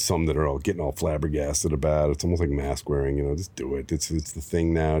 and some that are all getting all flabbergasted about it. It's almost like mask wearing, just do it. It's the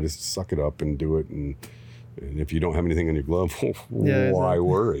thing now. Just suck it up and do it. And if you don't have anything on your glove, why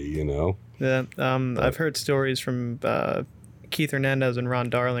worry, Yeah. I've heard stories from Keith Hernandez and Ron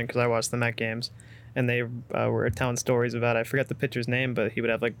Darling, because I watched the Met games, and they were telling stories about, I forget the pitcher's name, but he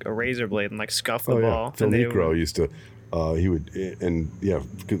would have like a razor blade and like scuff the ball. Phil Necro used to, he would, and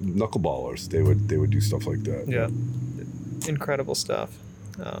knuckleballers, they would do stuff like that. Yeah. Incredible stuff.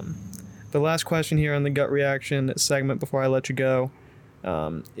 The last question here on the gut reaction segment before I let you go.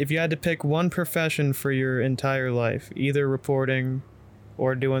 If you had to pick one profession for your entire life, either reporting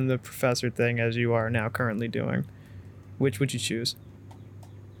or doing the professor thing as you are now currently doing, which would you choose?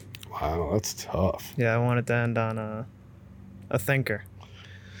 Wow, that's tough. Yeah, I wanted to end on a thinker.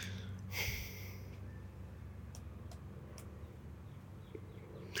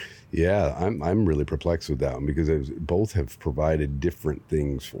 Yeah, I'm really perplexed with that one because both have provided different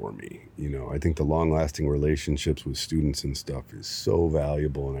things for me. I think the long-lasting relationships with students and stuff is so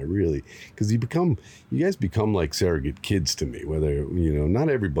valuable, and I really, because you guys become like surrogate kids to me. Whether not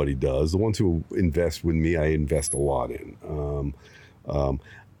everybody does. The ones who invest with me, I invest a lot in.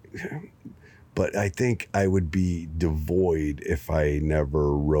 But I think I would be devoid if I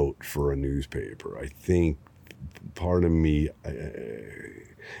never wrote for a newspaper. I think part of me.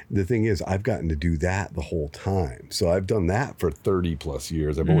 The thing is, I've gotten to do that the whole time. So I've done that for 30 plus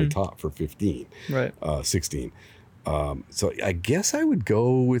years. I've only taught for 15, Right. 16. So I guess I would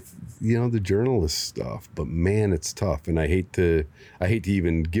go with, the journalist stuff, but man, it's tough. And I hate to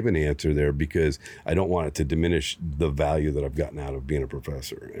even give an answer there because I don't want it to diminish the value that I've gotten out of being a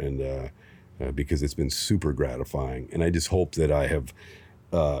professor. And, because it's been super gratifying. And I just hope that I have,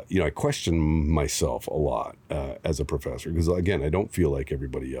 I question myself a lot as a professor because, again, I don't feel like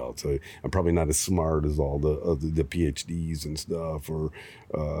everybody else. I'm probably not as smart as all the PhDs and stuff, or,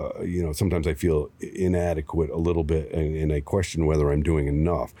 sometimes I feel inadequate a little bit, and I question whether I'm doing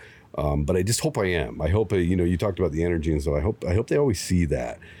enough. But I just hope I am. I hope, you talked about the energy and so I hope they always see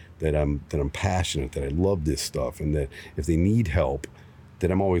that I'm passionate, that I love this stuff, and that if they need help, that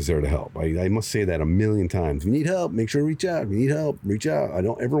I'm always there to help. I must say that a million times. If you need help, make sure to reach out. If you need help, reach out. I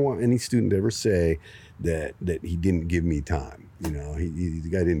don't ever want any student to ever say that he didn't give me time. The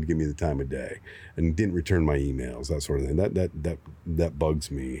guy didn't give me the time of day and didn't return my emails, that sort of thing. That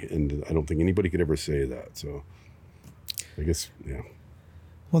bugs me, and I don't think anybody could ever say that. So I guess, yeah.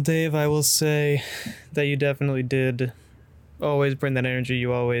 Well, Dave, I will say that you definitely did always bring that energy.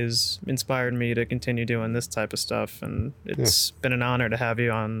 You always inspired me to continue doing this type of stuff, and it's been an honor to have you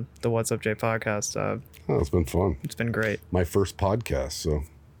on the What's Up Jay podcast. It's been fun. It's been great. My first podcast, so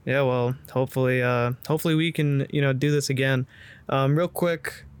yeah. Well, hopefully we can do this again. Real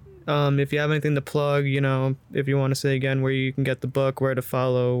quick, if you have anything to plug, if you want to say again where you can get the book, where to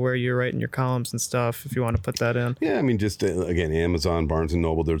follow, where you're writing your columns and stuff, if you want to put that in. Yeah, I mean, just again, Amazon, Barnes &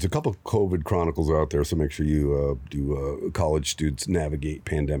 Noble. There's a couple of COVID chronicles out there, so make sure you do college students navigate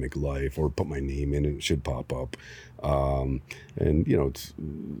pandemic life, or put my name in and it should pop up. And, it's...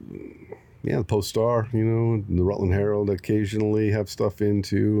 Yeah, the Post-Star, and the Rutland Herald occasionally have stuff in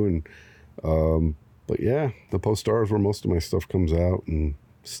too. And, but yeah, the Post-Star is where most of my stuff comes out, and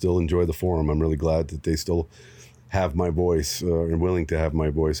still enjoy the forum. I'm really glad that they still have my voice and willing to have my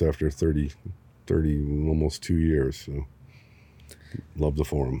voice after 30, almost 2 years. So love the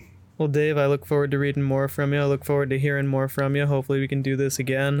forum. Well, Dave, I look forward to reading more from you. I look forward to hearing more from you. Hopefully we can do this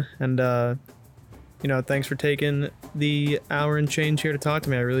again. And, thanks for taking the hour and change here to talk to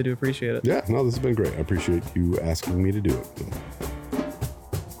me. I really do appreciate it. Yeah, no, this has been great. I appreciate you asking me to do it. So.